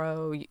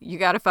tomorrow you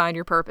got to find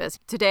your purpose.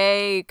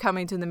 Today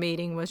coming to the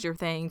meeting was your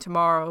thing.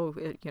 Tomorrow,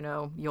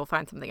 you'll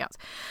find something else.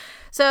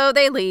 So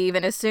they leave,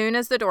 and as soon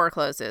as the door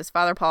closes,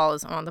 Father Paul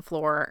is on the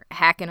floor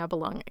hacking up a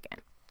lung again.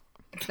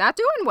 He's not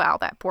doing well,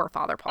 that poor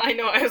Father Paul. I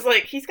know. I was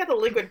like, he's got the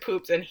liquid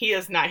poops, and he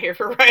is not here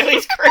for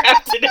Riley's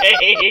crap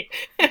today.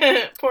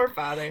 Poor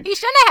Father. He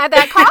shouldn't have had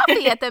that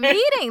coffee at the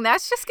meeting.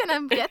 That's just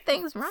going to get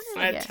things running.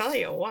 I tell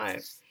you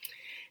what.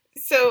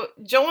 So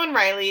Joe and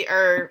Riley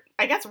are,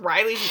 I guess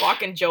Riley's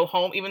walking Joe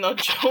home, even though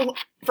Joe,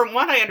 from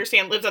what I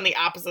understand, lives on the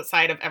opposite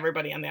side of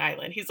everybody on the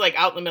island. He's like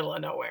out in the middle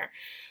of nowhere.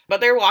 But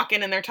they're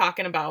walking and they're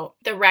talking about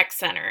the rec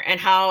center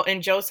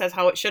and Joe says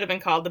how it should have been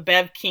called the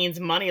Bev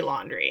Keene's Money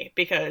Laundry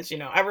because,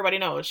 everybody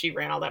knows she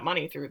ran all that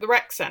money through the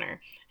rec center. And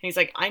he's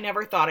like, I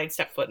never thought I'd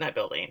step foot in that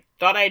building.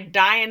 Thought I'd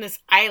die in this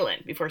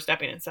island before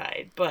stepping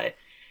inside. But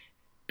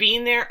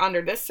being there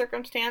under this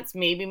circumstance,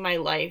 maybe my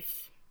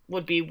life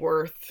would be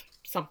worth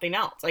something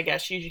else. I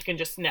guess you can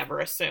just never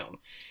assume.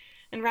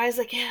 And Rye's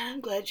like, yeah,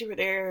 I'm glad you were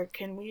there.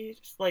 Can we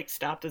just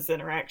stop this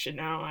interaction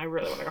now? I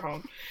really want to go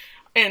home.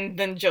 And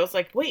then Joe's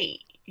like,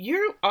 wait.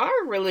 You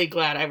are really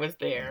glad I was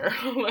there.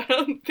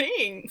 Well,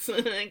 thanks.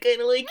 I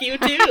kind of like you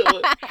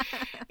too.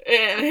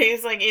 And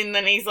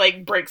he's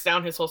like, breaks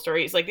down his whole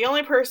story. He's like, the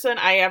only person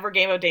I ever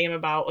gave a damn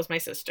about was my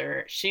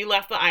sister. She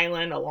left the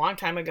island a long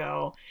time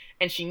ago,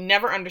 and she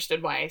never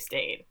understood why I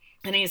stayed.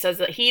 And he says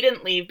that he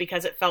didn't leave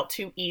because it felt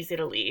too easy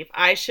to leave.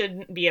 I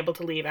shouldn't be able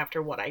to leave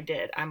after what I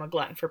did. I'm a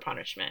glutton for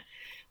punishment.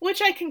 Which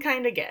I can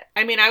kind of get.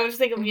 I mean, I was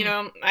thinking,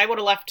 I would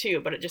have left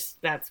too, but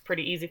that's a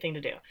pretty easy thing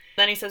to do.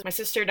 Then he says, my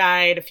sister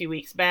died a few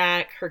weeks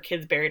back. Her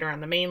kids buried her on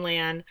the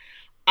mainland.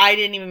 I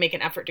didn't even make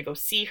an effort to go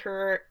see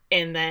her.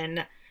 And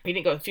then he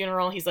didn't go to the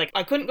funeral. He's like,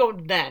 I couldn't go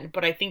then,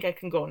 but I think I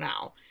can go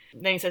now.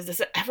 Then he says,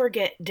 does it ever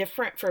get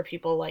different for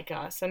people like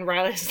us? And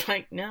Riley's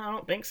like, no, I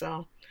don't think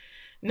so.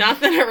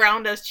 Nothing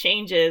around us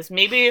changes.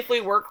 Maybe if we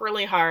work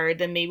really hard,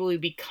 then maybe we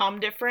become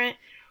different,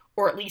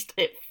 or at least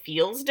it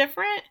feels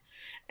different.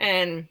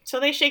 And so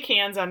they shake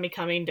hands on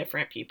becoming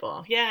different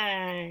people.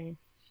 Yay.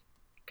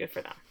 Good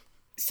for them.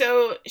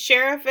 So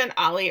Sheriff and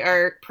Ollie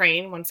are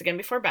praying once again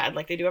before bed,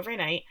 like they do every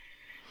night.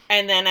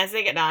 And then as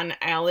they get done,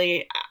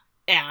 Ollie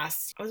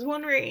asks, I was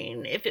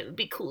wondering if it would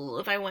be cool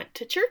if I went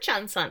to church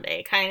on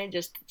Sunday, kind of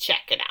just to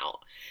check it out.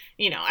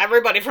 You know,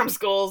 everybody from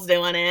school's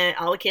doing it.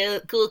 All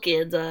the cool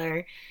kids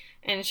are.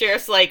 And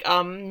Sheriff's like,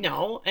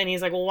 no. And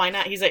he's like, well, why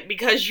not? He's like,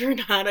 because you're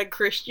not a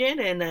Christian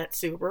and that's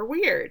super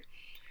weird.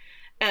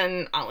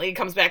 And Ollie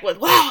comes back with,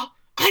 well,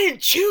 I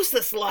didn't choose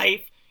this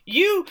life.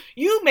 You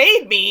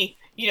made me,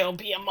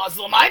 be a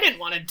Muslim. I didn't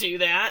want to do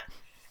that.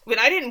 But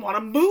I didn't want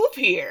to move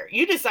here.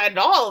 You decided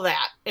all of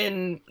that.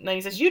 And then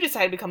he says, you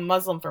decided to become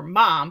Muslim for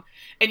Mom.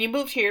 And you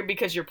moved here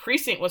because your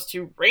precinct was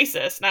too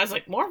racist. And I was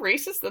like, more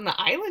racist than the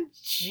island?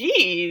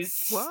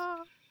 Jeez.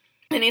 What?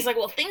 And he's like,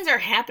 well, things are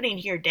happening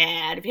here,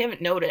 Dad, if you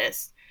haven't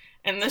noticed.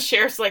 And the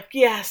sheriff's like,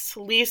 yes,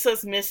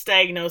 Lisa's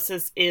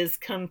misdiagnosis is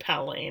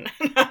compelling.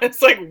 And I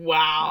was like,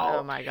 wow.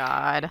 Oh, my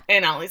God.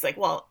 And Ollie's like,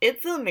 well,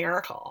 it's a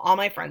miracle. All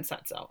my friends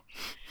said so.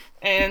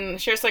 And the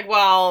sheriff's like,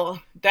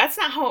 well, that's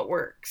not how it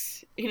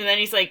works. And then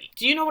he's like,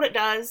 do you know what it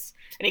does?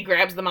 And he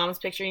grabs the mom's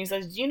picture and he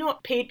says, do you know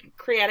what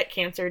pancreatic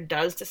cancer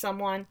does to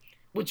someone?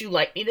 Would you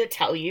like me to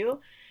tell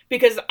you?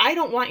 Because I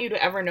don't want you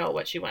to ever know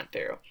what she went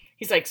through.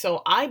 He's like,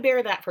 so I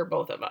bear that for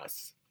both of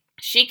us.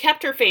 She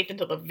kept her faith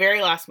until the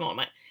very last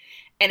moment.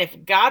 And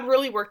if God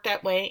really worked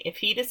that way, if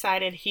he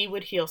decided he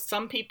would heal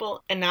some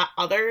people and not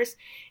others,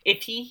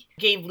 if he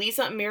gave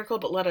Lisa a miracle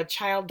but let a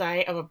child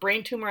die of a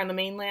brain tumor on the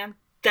mainland,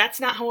 that's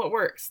not how it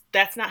works.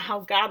 That's not how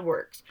God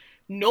works.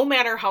 No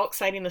matter how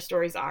exciting the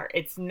stories are,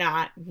 it's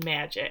not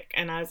magic.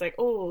 And I was like,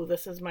 oh,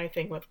 this is my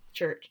thing with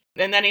church.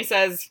 And then he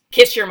says,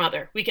 kiss your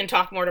mother. We can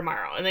talk more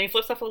tomorrow. And then he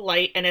flips off a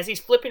light. And as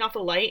he's flipping off the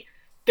light,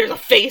 there's a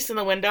face in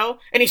the window.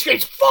 And he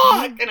screams,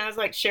 fuck! And I was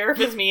like, Sheriff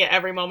is me at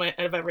every moment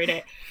of every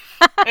day.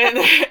 and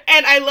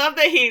I love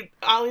that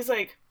Ollie's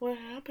like, what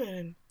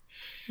happened?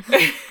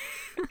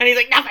 And he's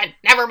like, nothing,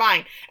 never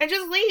mind. And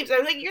just leaves. I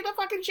was like, you're the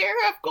fucking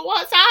sheriff. Go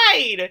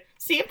outside.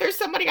 See if there's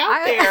somebody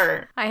out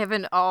there. I have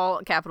in all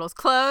capitals,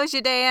 close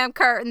your damn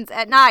curtains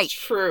at night.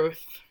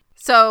 Truth.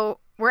 So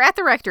we're at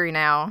the rectory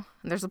now.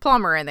 There's a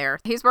plumber in there.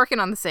 He's working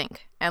on the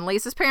sink. And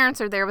Lisa's parents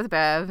are there with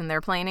Bev, and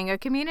they're planning a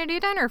community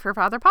dinner for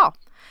Father Paul.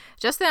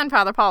 Just then,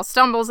 Father Paul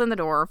stumbles in the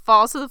door,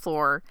 falls to the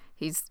floor.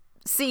 He's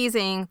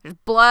seizing. There's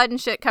blood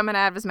and shit coming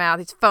out of his mouth.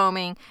 He's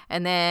foaming.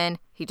 And then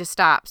he just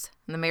stops.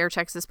 And the mayor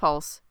checks his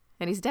pulse.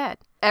 And he's dead.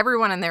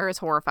 Everyone in there is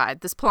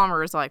horrified. This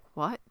plumber is like,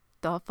 what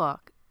the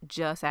fuck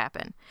just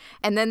happened?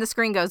 And then the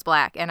screen goes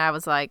black. And I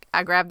was like,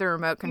 I grabbed the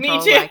remote control.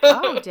 Me too. Like,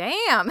 oh,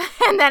 damn.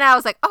 And then I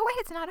was like, oh, wait,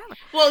 it's not over.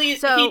 Well, he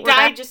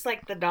died just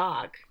like the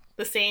dog.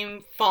 The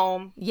same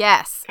foam.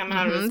 Yes. Coming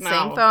out of his mouth.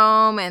 Same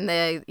foam.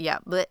 And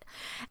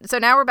so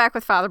now we're back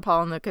with Father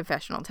Paul in the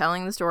confessional,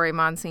 telling the story of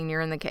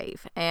Monsignor in the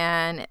cave.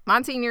 And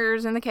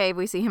Monsignor's in the cave.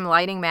 We see him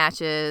lighting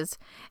matches.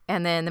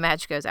 And then the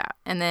match goes out.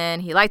 And then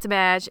he lights a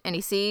match. And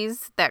he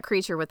sees that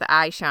creature with the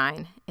eye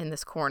shine in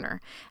this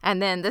corner.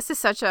 And then this is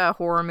such a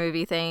horror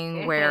movie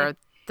thing where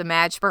the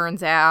match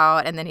burns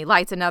out. And then he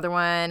lights another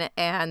one.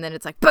 And then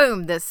it's like,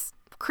 boom, this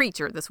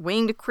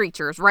winged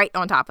creature is right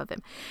on top of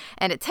him,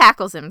 and it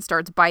tackles him and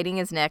starts biting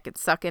his neck.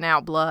 It's sucking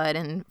out blood,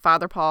 and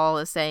Father Paul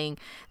is saying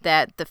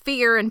that the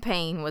fear and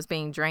pain was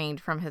being drained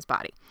from his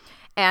body.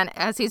 And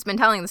as he's been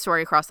telling the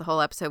story across the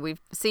whole episode,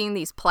 we've seen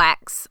these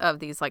plaques of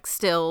these like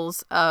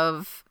stills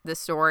of the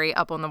story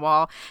up on the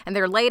wall, and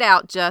they're laid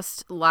out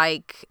just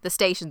like the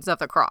Stations of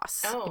the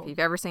Cross. Oh, if you've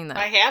ever seen that.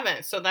 I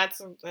haven't, so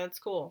that's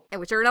cool.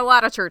 Which are in a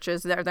lot of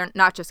churches. They're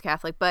not just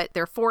Catholic, but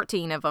there are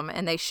 14 of them,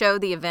 and they show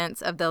the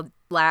events of the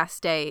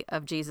last day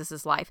of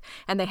Jesus's life,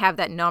 and they have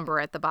that number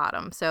at the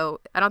bottom.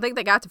 So I don't think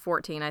they got to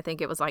 14. I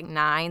think it was like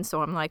 9.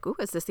 So I'm like, ooh,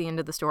 is this the end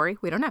of the story?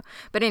 We don't know.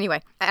 But anyway,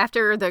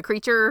 after the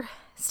creature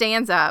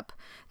stands up,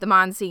 the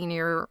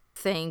Monsignor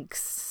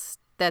thinks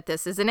that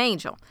this is an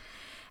angel.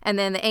 And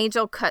then the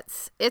angel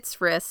cuts its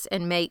wrists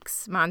and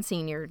makes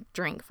Monsignor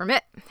drink from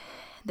it.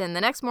 Then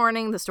the next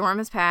morning, the storm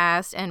has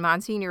passed, and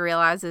Monsignor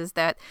realizes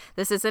that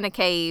this isn't a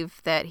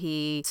cave that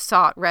he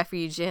sought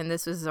refuge in.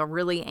 This was a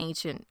really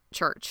ancient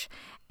church.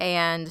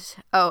 And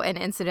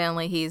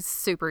incidentally, he's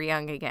super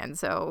young again,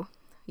 so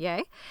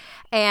yay.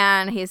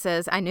 And he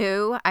says, I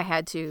knew I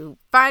had to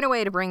find a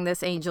way to bring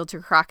this angel to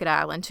Crockett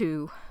Island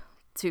to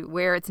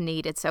where it's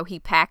needed. So he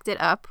packed it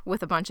up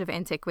with a bunch of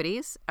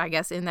antiquities, I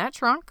guess, in that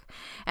trunk.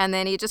 And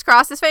then he just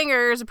crossed his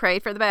fingers and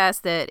prayed for the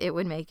best that it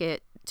would make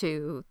it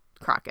to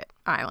Crockett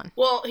Island.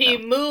 Well,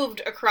 he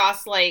moved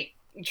across, like,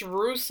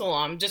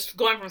 Jerusalem, just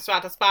going from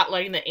spot to spot,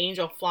 letting the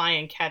angel fly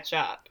and catch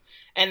up.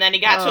 And then he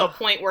got to a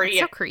point where he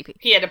had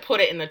to put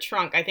it in the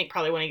trunk. I think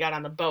probably when he got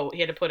on the boat, he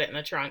had to put it in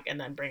the trunk and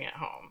then bring it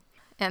home.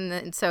 And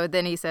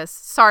then he says,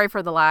 sorry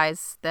for the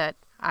lies that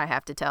I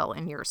have to tell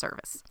in your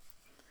service.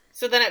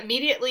 So then it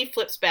immediately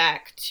flips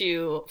back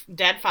to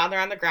dead father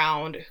on the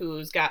ground,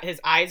 who's got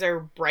his eyes are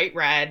bright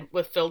red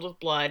filled with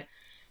blood.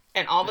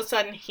 And all of a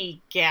sudden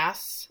he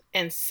gasps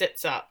and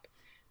sits up.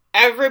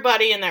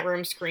 Everybody in that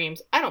room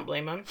screams. I don't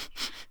blame them.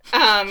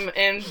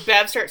 And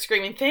Bev starts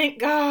screaming, thank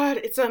God,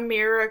 it's a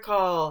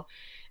miracle.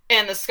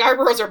 And the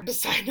Scarboroughs are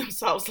beside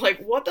themselves, like,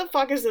 what the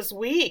fuck is this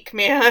week,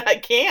 man? I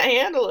can't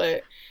handle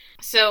it.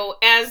 So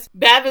as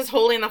Bev is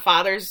holding the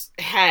father's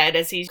head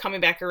as he's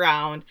coming back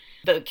around,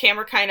 the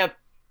camera kind of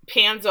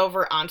pans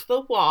over onto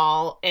the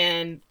wall,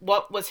 and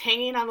what was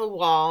hanging on the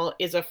wall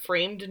is a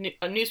framed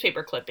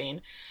newspaper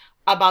clipping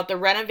about the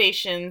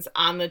renovations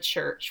on the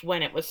church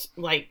when it was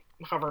like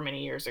however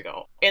many years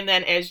ago. And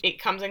then as it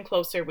comes in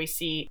closer, we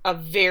see a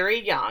very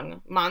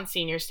young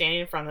Monsignor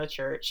standing in front of the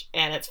church,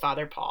 and it's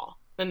Father Paul.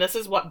 And this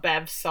is what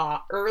Bev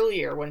saw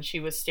earlier when she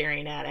was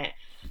staring at it.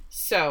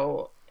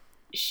 So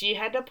she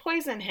had to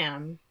poison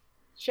him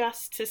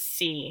just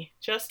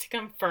to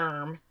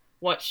confirm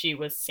what she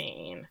was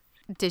seeing.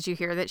 Did you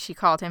hear that she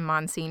called him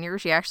Monsignor?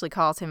 She actually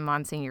calls him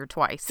Monsignor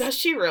twice. Does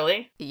she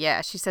really?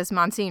 Yeah, she says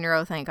Monsignor,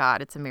 oh thank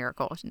God, it's a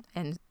miracle.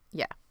 And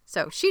yeah,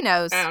 so she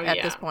knows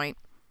at this point.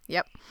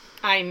 Yep.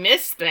 I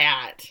missed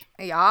that.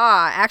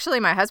 Yeah, actually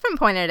my husband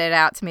pointed it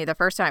out to me the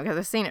first time because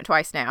I've seen it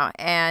twice now.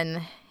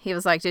 And he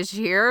was like, did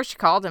you hear? She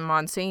called him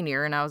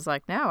Monsignor. And I was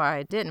like, no,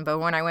 I didn't. But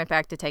when I went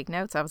back to take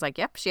notes, I was like,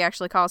 yep, she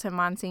actually calls him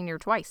Monsignor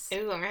twice. Ooh,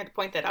 I'm going to have to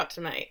point that out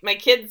to my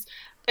kids.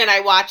 And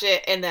I watch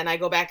it, and then I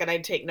go back and I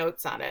take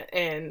notes on it.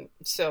 And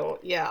so,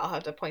 yeah, I'll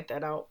have to point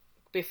that out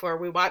before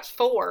we watch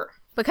 4.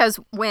 Because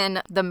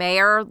when the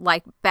mayor,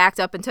 like, backed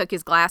up and took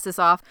his glasses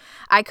off,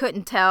 I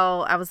couldn't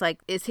tell. I was like,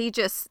 is he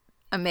just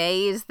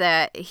amazed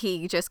that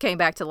he just came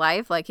back to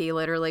life, like he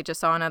literally just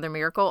saw another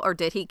miracle, or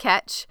did he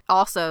catch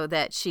also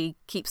that she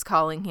keeps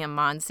calling him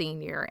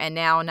Monsignor? And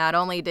now not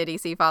only did he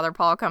see Father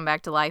Paul come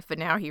back to life, but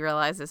now he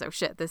realizes, oh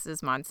shit, this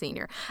is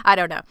Monsignor. I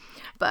don't know,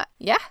 but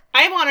yeah,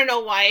 I want to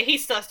know why he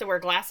still has to wear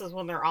glasses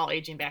when they're all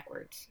aging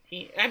backwards.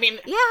 The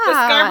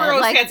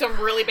Scarboroughs had some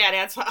really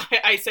bad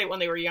eyesight when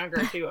they were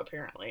younger too,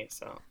 apparently.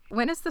 So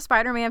when is the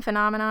Spider-Man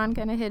phenomenon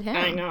gonna hit him?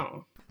 I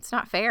know. It's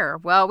not fair.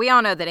 Well, we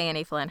all know that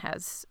Annie Flynn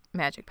has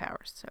magic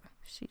powers, so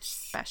she's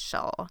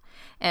special.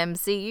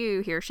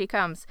 MCU, here she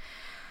comes.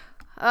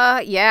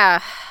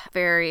 Yeah,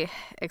 very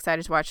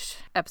excited to watch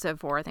episode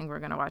 4. I think we're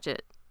gonna watch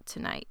it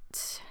tonight.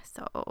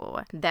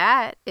 So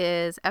that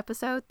is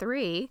episode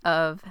 3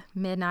 of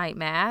Midnight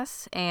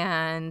Mass,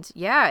 and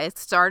yeah, it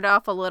started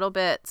off a little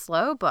bit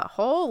slow, but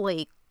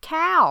holy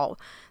cow,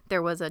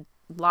 there was a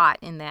lot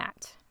in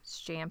that.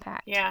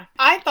 Jam-packed. Yeah,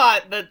 I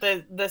thought that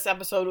this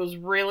episode was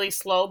really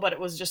slow, but it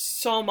was just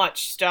so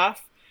much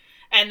stuff.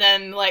 And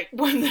then, like,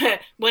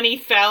 when he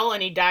fell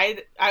and he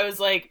died, I was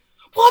like,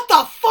 what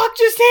the fuck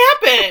just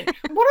happened?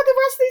 What are the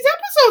rest of these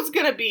episodes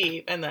gonna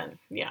be? And then,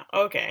 yeah,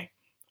 okay,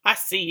 I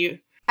see you.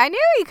 I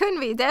knew he couldn't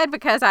be dead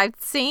because I've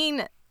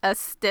seen a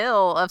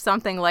still of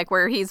something like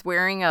where he's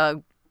wearing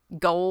a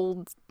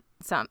gold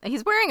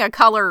he's wearing a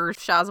color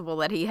chasuble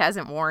that he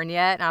hasn't worn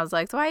yet, and I was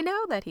like, so I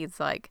know that he's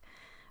like,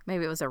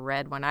 maybe it was a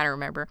red one, I don't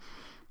remember.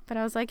 But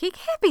I was like, he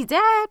can't be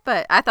dead.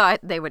 But I thought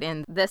they would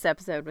end this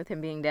episode with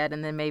him being dead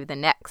and then maybe the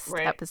next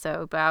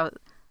episode. But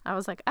I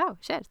was like, oh,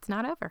 shit, it's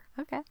not over.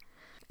 Okay.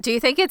 Do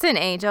you think it's an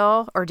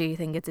angel or do you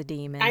think it's a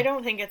demon? I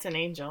don't think it's an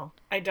angel.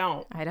 I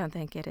don't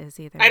think it is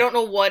either. I don't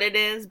know what it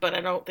is, but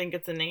I don't think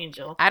it's an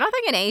angel. I don't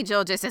think an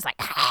angel just is like...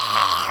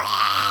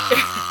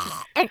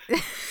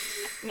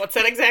 What's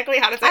that exactly?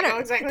 How does that go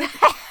exactly?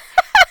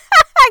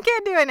 I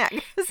can't do it now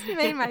because it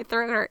made my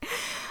throat hurt.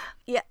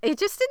 Yeah, it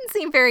just didn't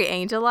seem very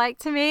angel-like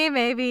to me.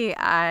 Maybe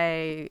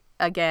I,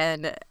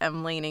 again,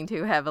 am leaning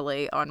too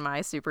heavily on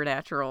my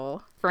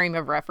supernatural frame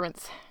of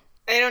reference.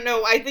 I don't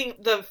know. I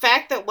think the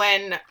fact that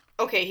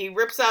he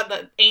rips out,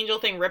 the angel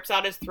thing rips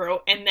out his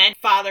throat, and then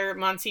Father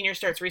Monsignor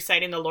starts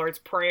reciting the Lord's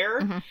Prayer,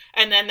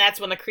 and then that's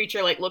when the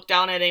creature, like, looked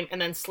down at him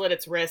and then slit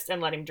its wrist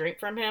and let him drink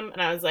from him,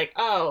 and I was like,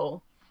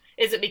 oh,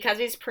 is it because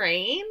he's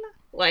praying?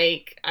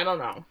 Like, I don't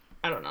know.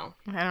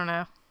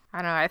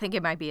 I think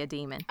it might be a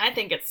demon. I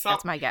think it's something.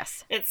 That's my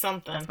guess. It's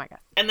something. That's my guess.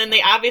 And then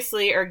they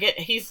obviously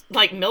he's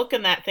like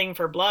milking that thing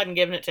for blood and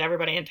giving it to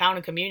everybody in town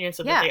in communion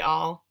so that they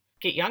all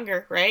get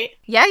younger, right?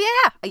 Yeah,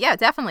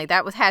 definitely.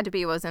 That had to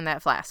be what was in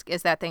that flask,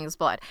 is that thing's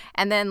blood.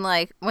 And then,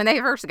 like, when they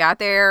first got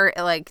there,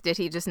 like, did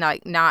he just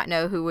not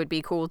know who would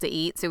be cool to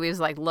eat? So he was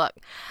like, look,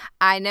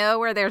 I know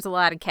where there's a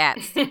lot of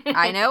cats.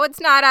 I know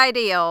it's not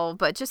ideal,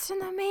 but just in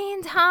the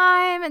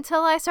meantime,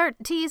 until I start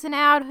teasing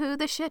out who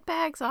the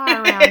shitbags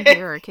are around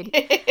here,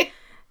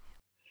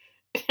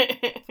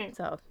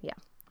 So, yeah.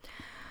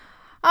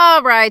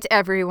 All right,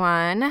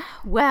 everyone.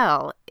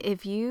 Well,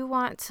 if you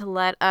want to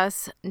let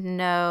us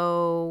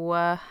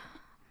know,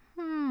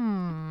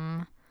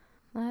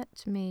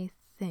 let me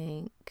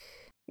think.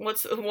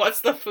 What's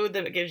the food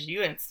that gives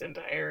you instant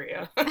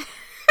diarrhea?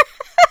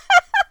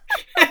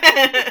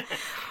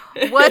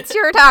 What's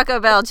your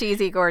Taco Bell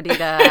cheesy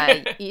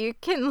gordita? You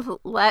can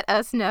let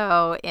us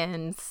know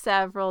in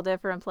several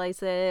different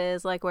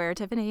places, like where,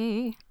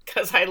 Tiffany?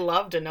 Because I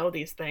love to know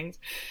these things.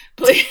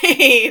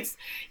 Please,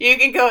 you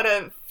can go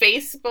to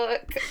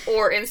Facebook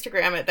or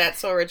Instagram at That's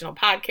So Original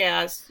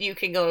Podcast. You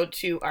can go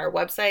to our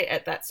website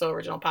at That's So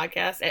Original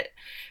Podcast at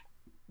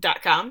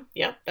 .com.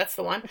 Yep, that's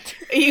the one.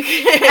 You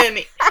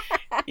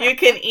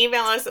can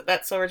email us at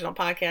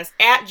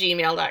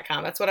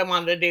thatsooriginalpodcast@gmail.com. That's what I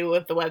wanted to do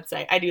with the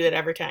website. I do that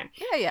every time.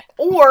 Yeah.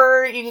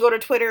 Or you can go to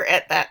Twitter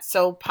at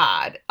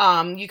thatsopod.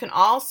 You can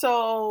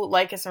also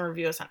like us and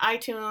review us on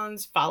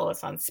iTunes, follow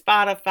us on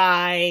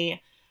Spotify.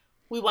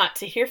 We want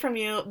to hear from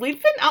you. We've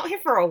been out here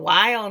for a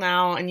while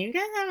now, and you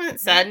guys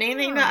haven't said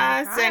anything to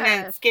us,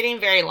 and it's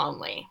getting very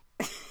lonely.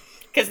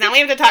 Because now we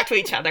have to talk to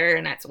each other,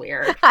 and that's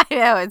weird. I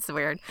know, it's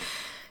weird.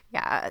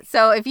 Yeah.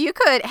 So if you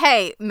could,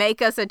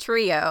 make us a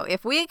trio.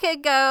 If we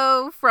could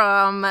go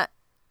from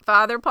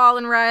Father Paul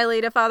and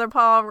Riley to Father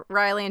Paul,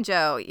 Riley, and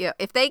Joe,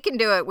 if they can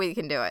do it, we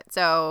can do it.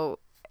 So,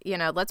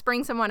 let's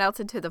bring someone else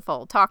into the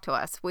fold. Talk to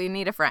us. We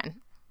need a friend.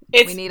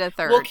 We need a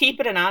third. We'll keep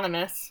it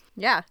anonymous.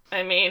 Yeah.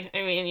 I mean,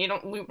 you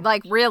don't...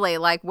 really,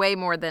 way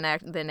more than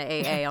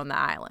AA on the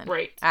island.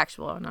 Right.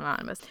 Actual and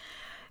anonymous.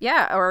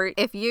 Yeah, or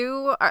if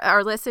you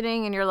are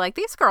listening and you're like,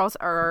 these girls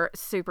are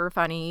super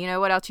funny, you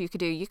know what else you could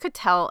do? You could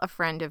tell a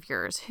friend of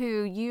yours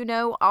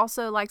who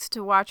also likes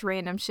to watch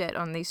random shit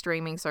on these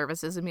streaming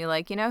services and be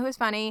like, who's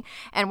funny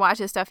and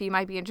watches stuff you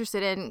might be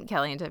interested in.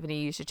 Kelly and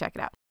Tiffany, you should check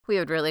it out. We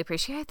would really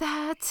appreciate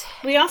that.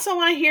 We also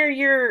want to hear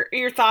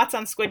your thoughts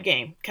on Squid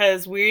Game,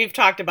 because we've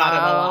talked about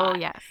it a lot. Oh,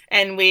 yes.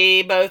 And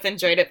we both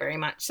enjoyed it very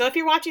much. So if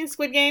you're watching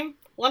Squid Game,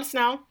 let us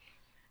know.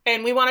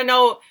 And we want to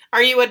know,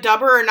 are you a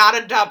dubber or not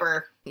a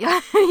dubber?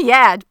 Yeah.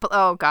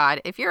 Oh, God.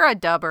 If you're a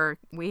dubber,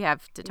 we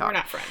have to talk. We're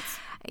not friends.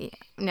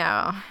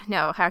 No.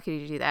 How could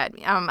you do that?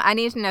 I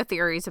need to know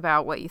theories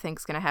about what you think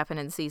is going to happen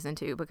in season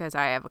 2, because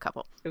I have a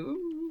couple.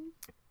 Ooh.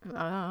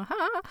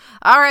 Uh-huh.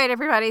 All right,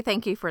 everybody.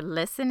 Thank you for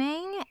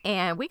listening.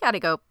 And we got to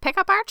go pick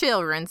up our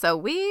children. So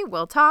we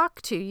will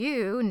talk to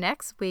you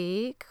next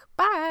week.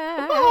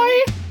 Bye.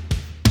 Bye.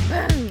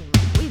 Boom.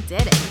 We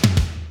did it.